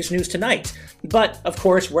of today's news tonight. But, of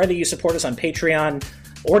course, whether you support us on Patreon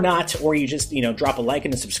or not, or you just, drop a like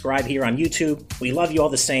and a subscribe here on YouTube, we love you all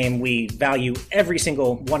the same. We value every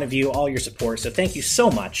single one of you, all your support, so thank you so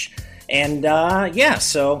much. And,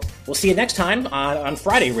 so we'll see you next time on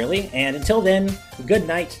Friday, really. And until then, good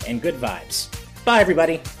night and good vibes. Bye,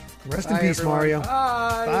 everybody. Rest in peace, everyone. Mario.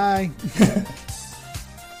 Bye. Bye.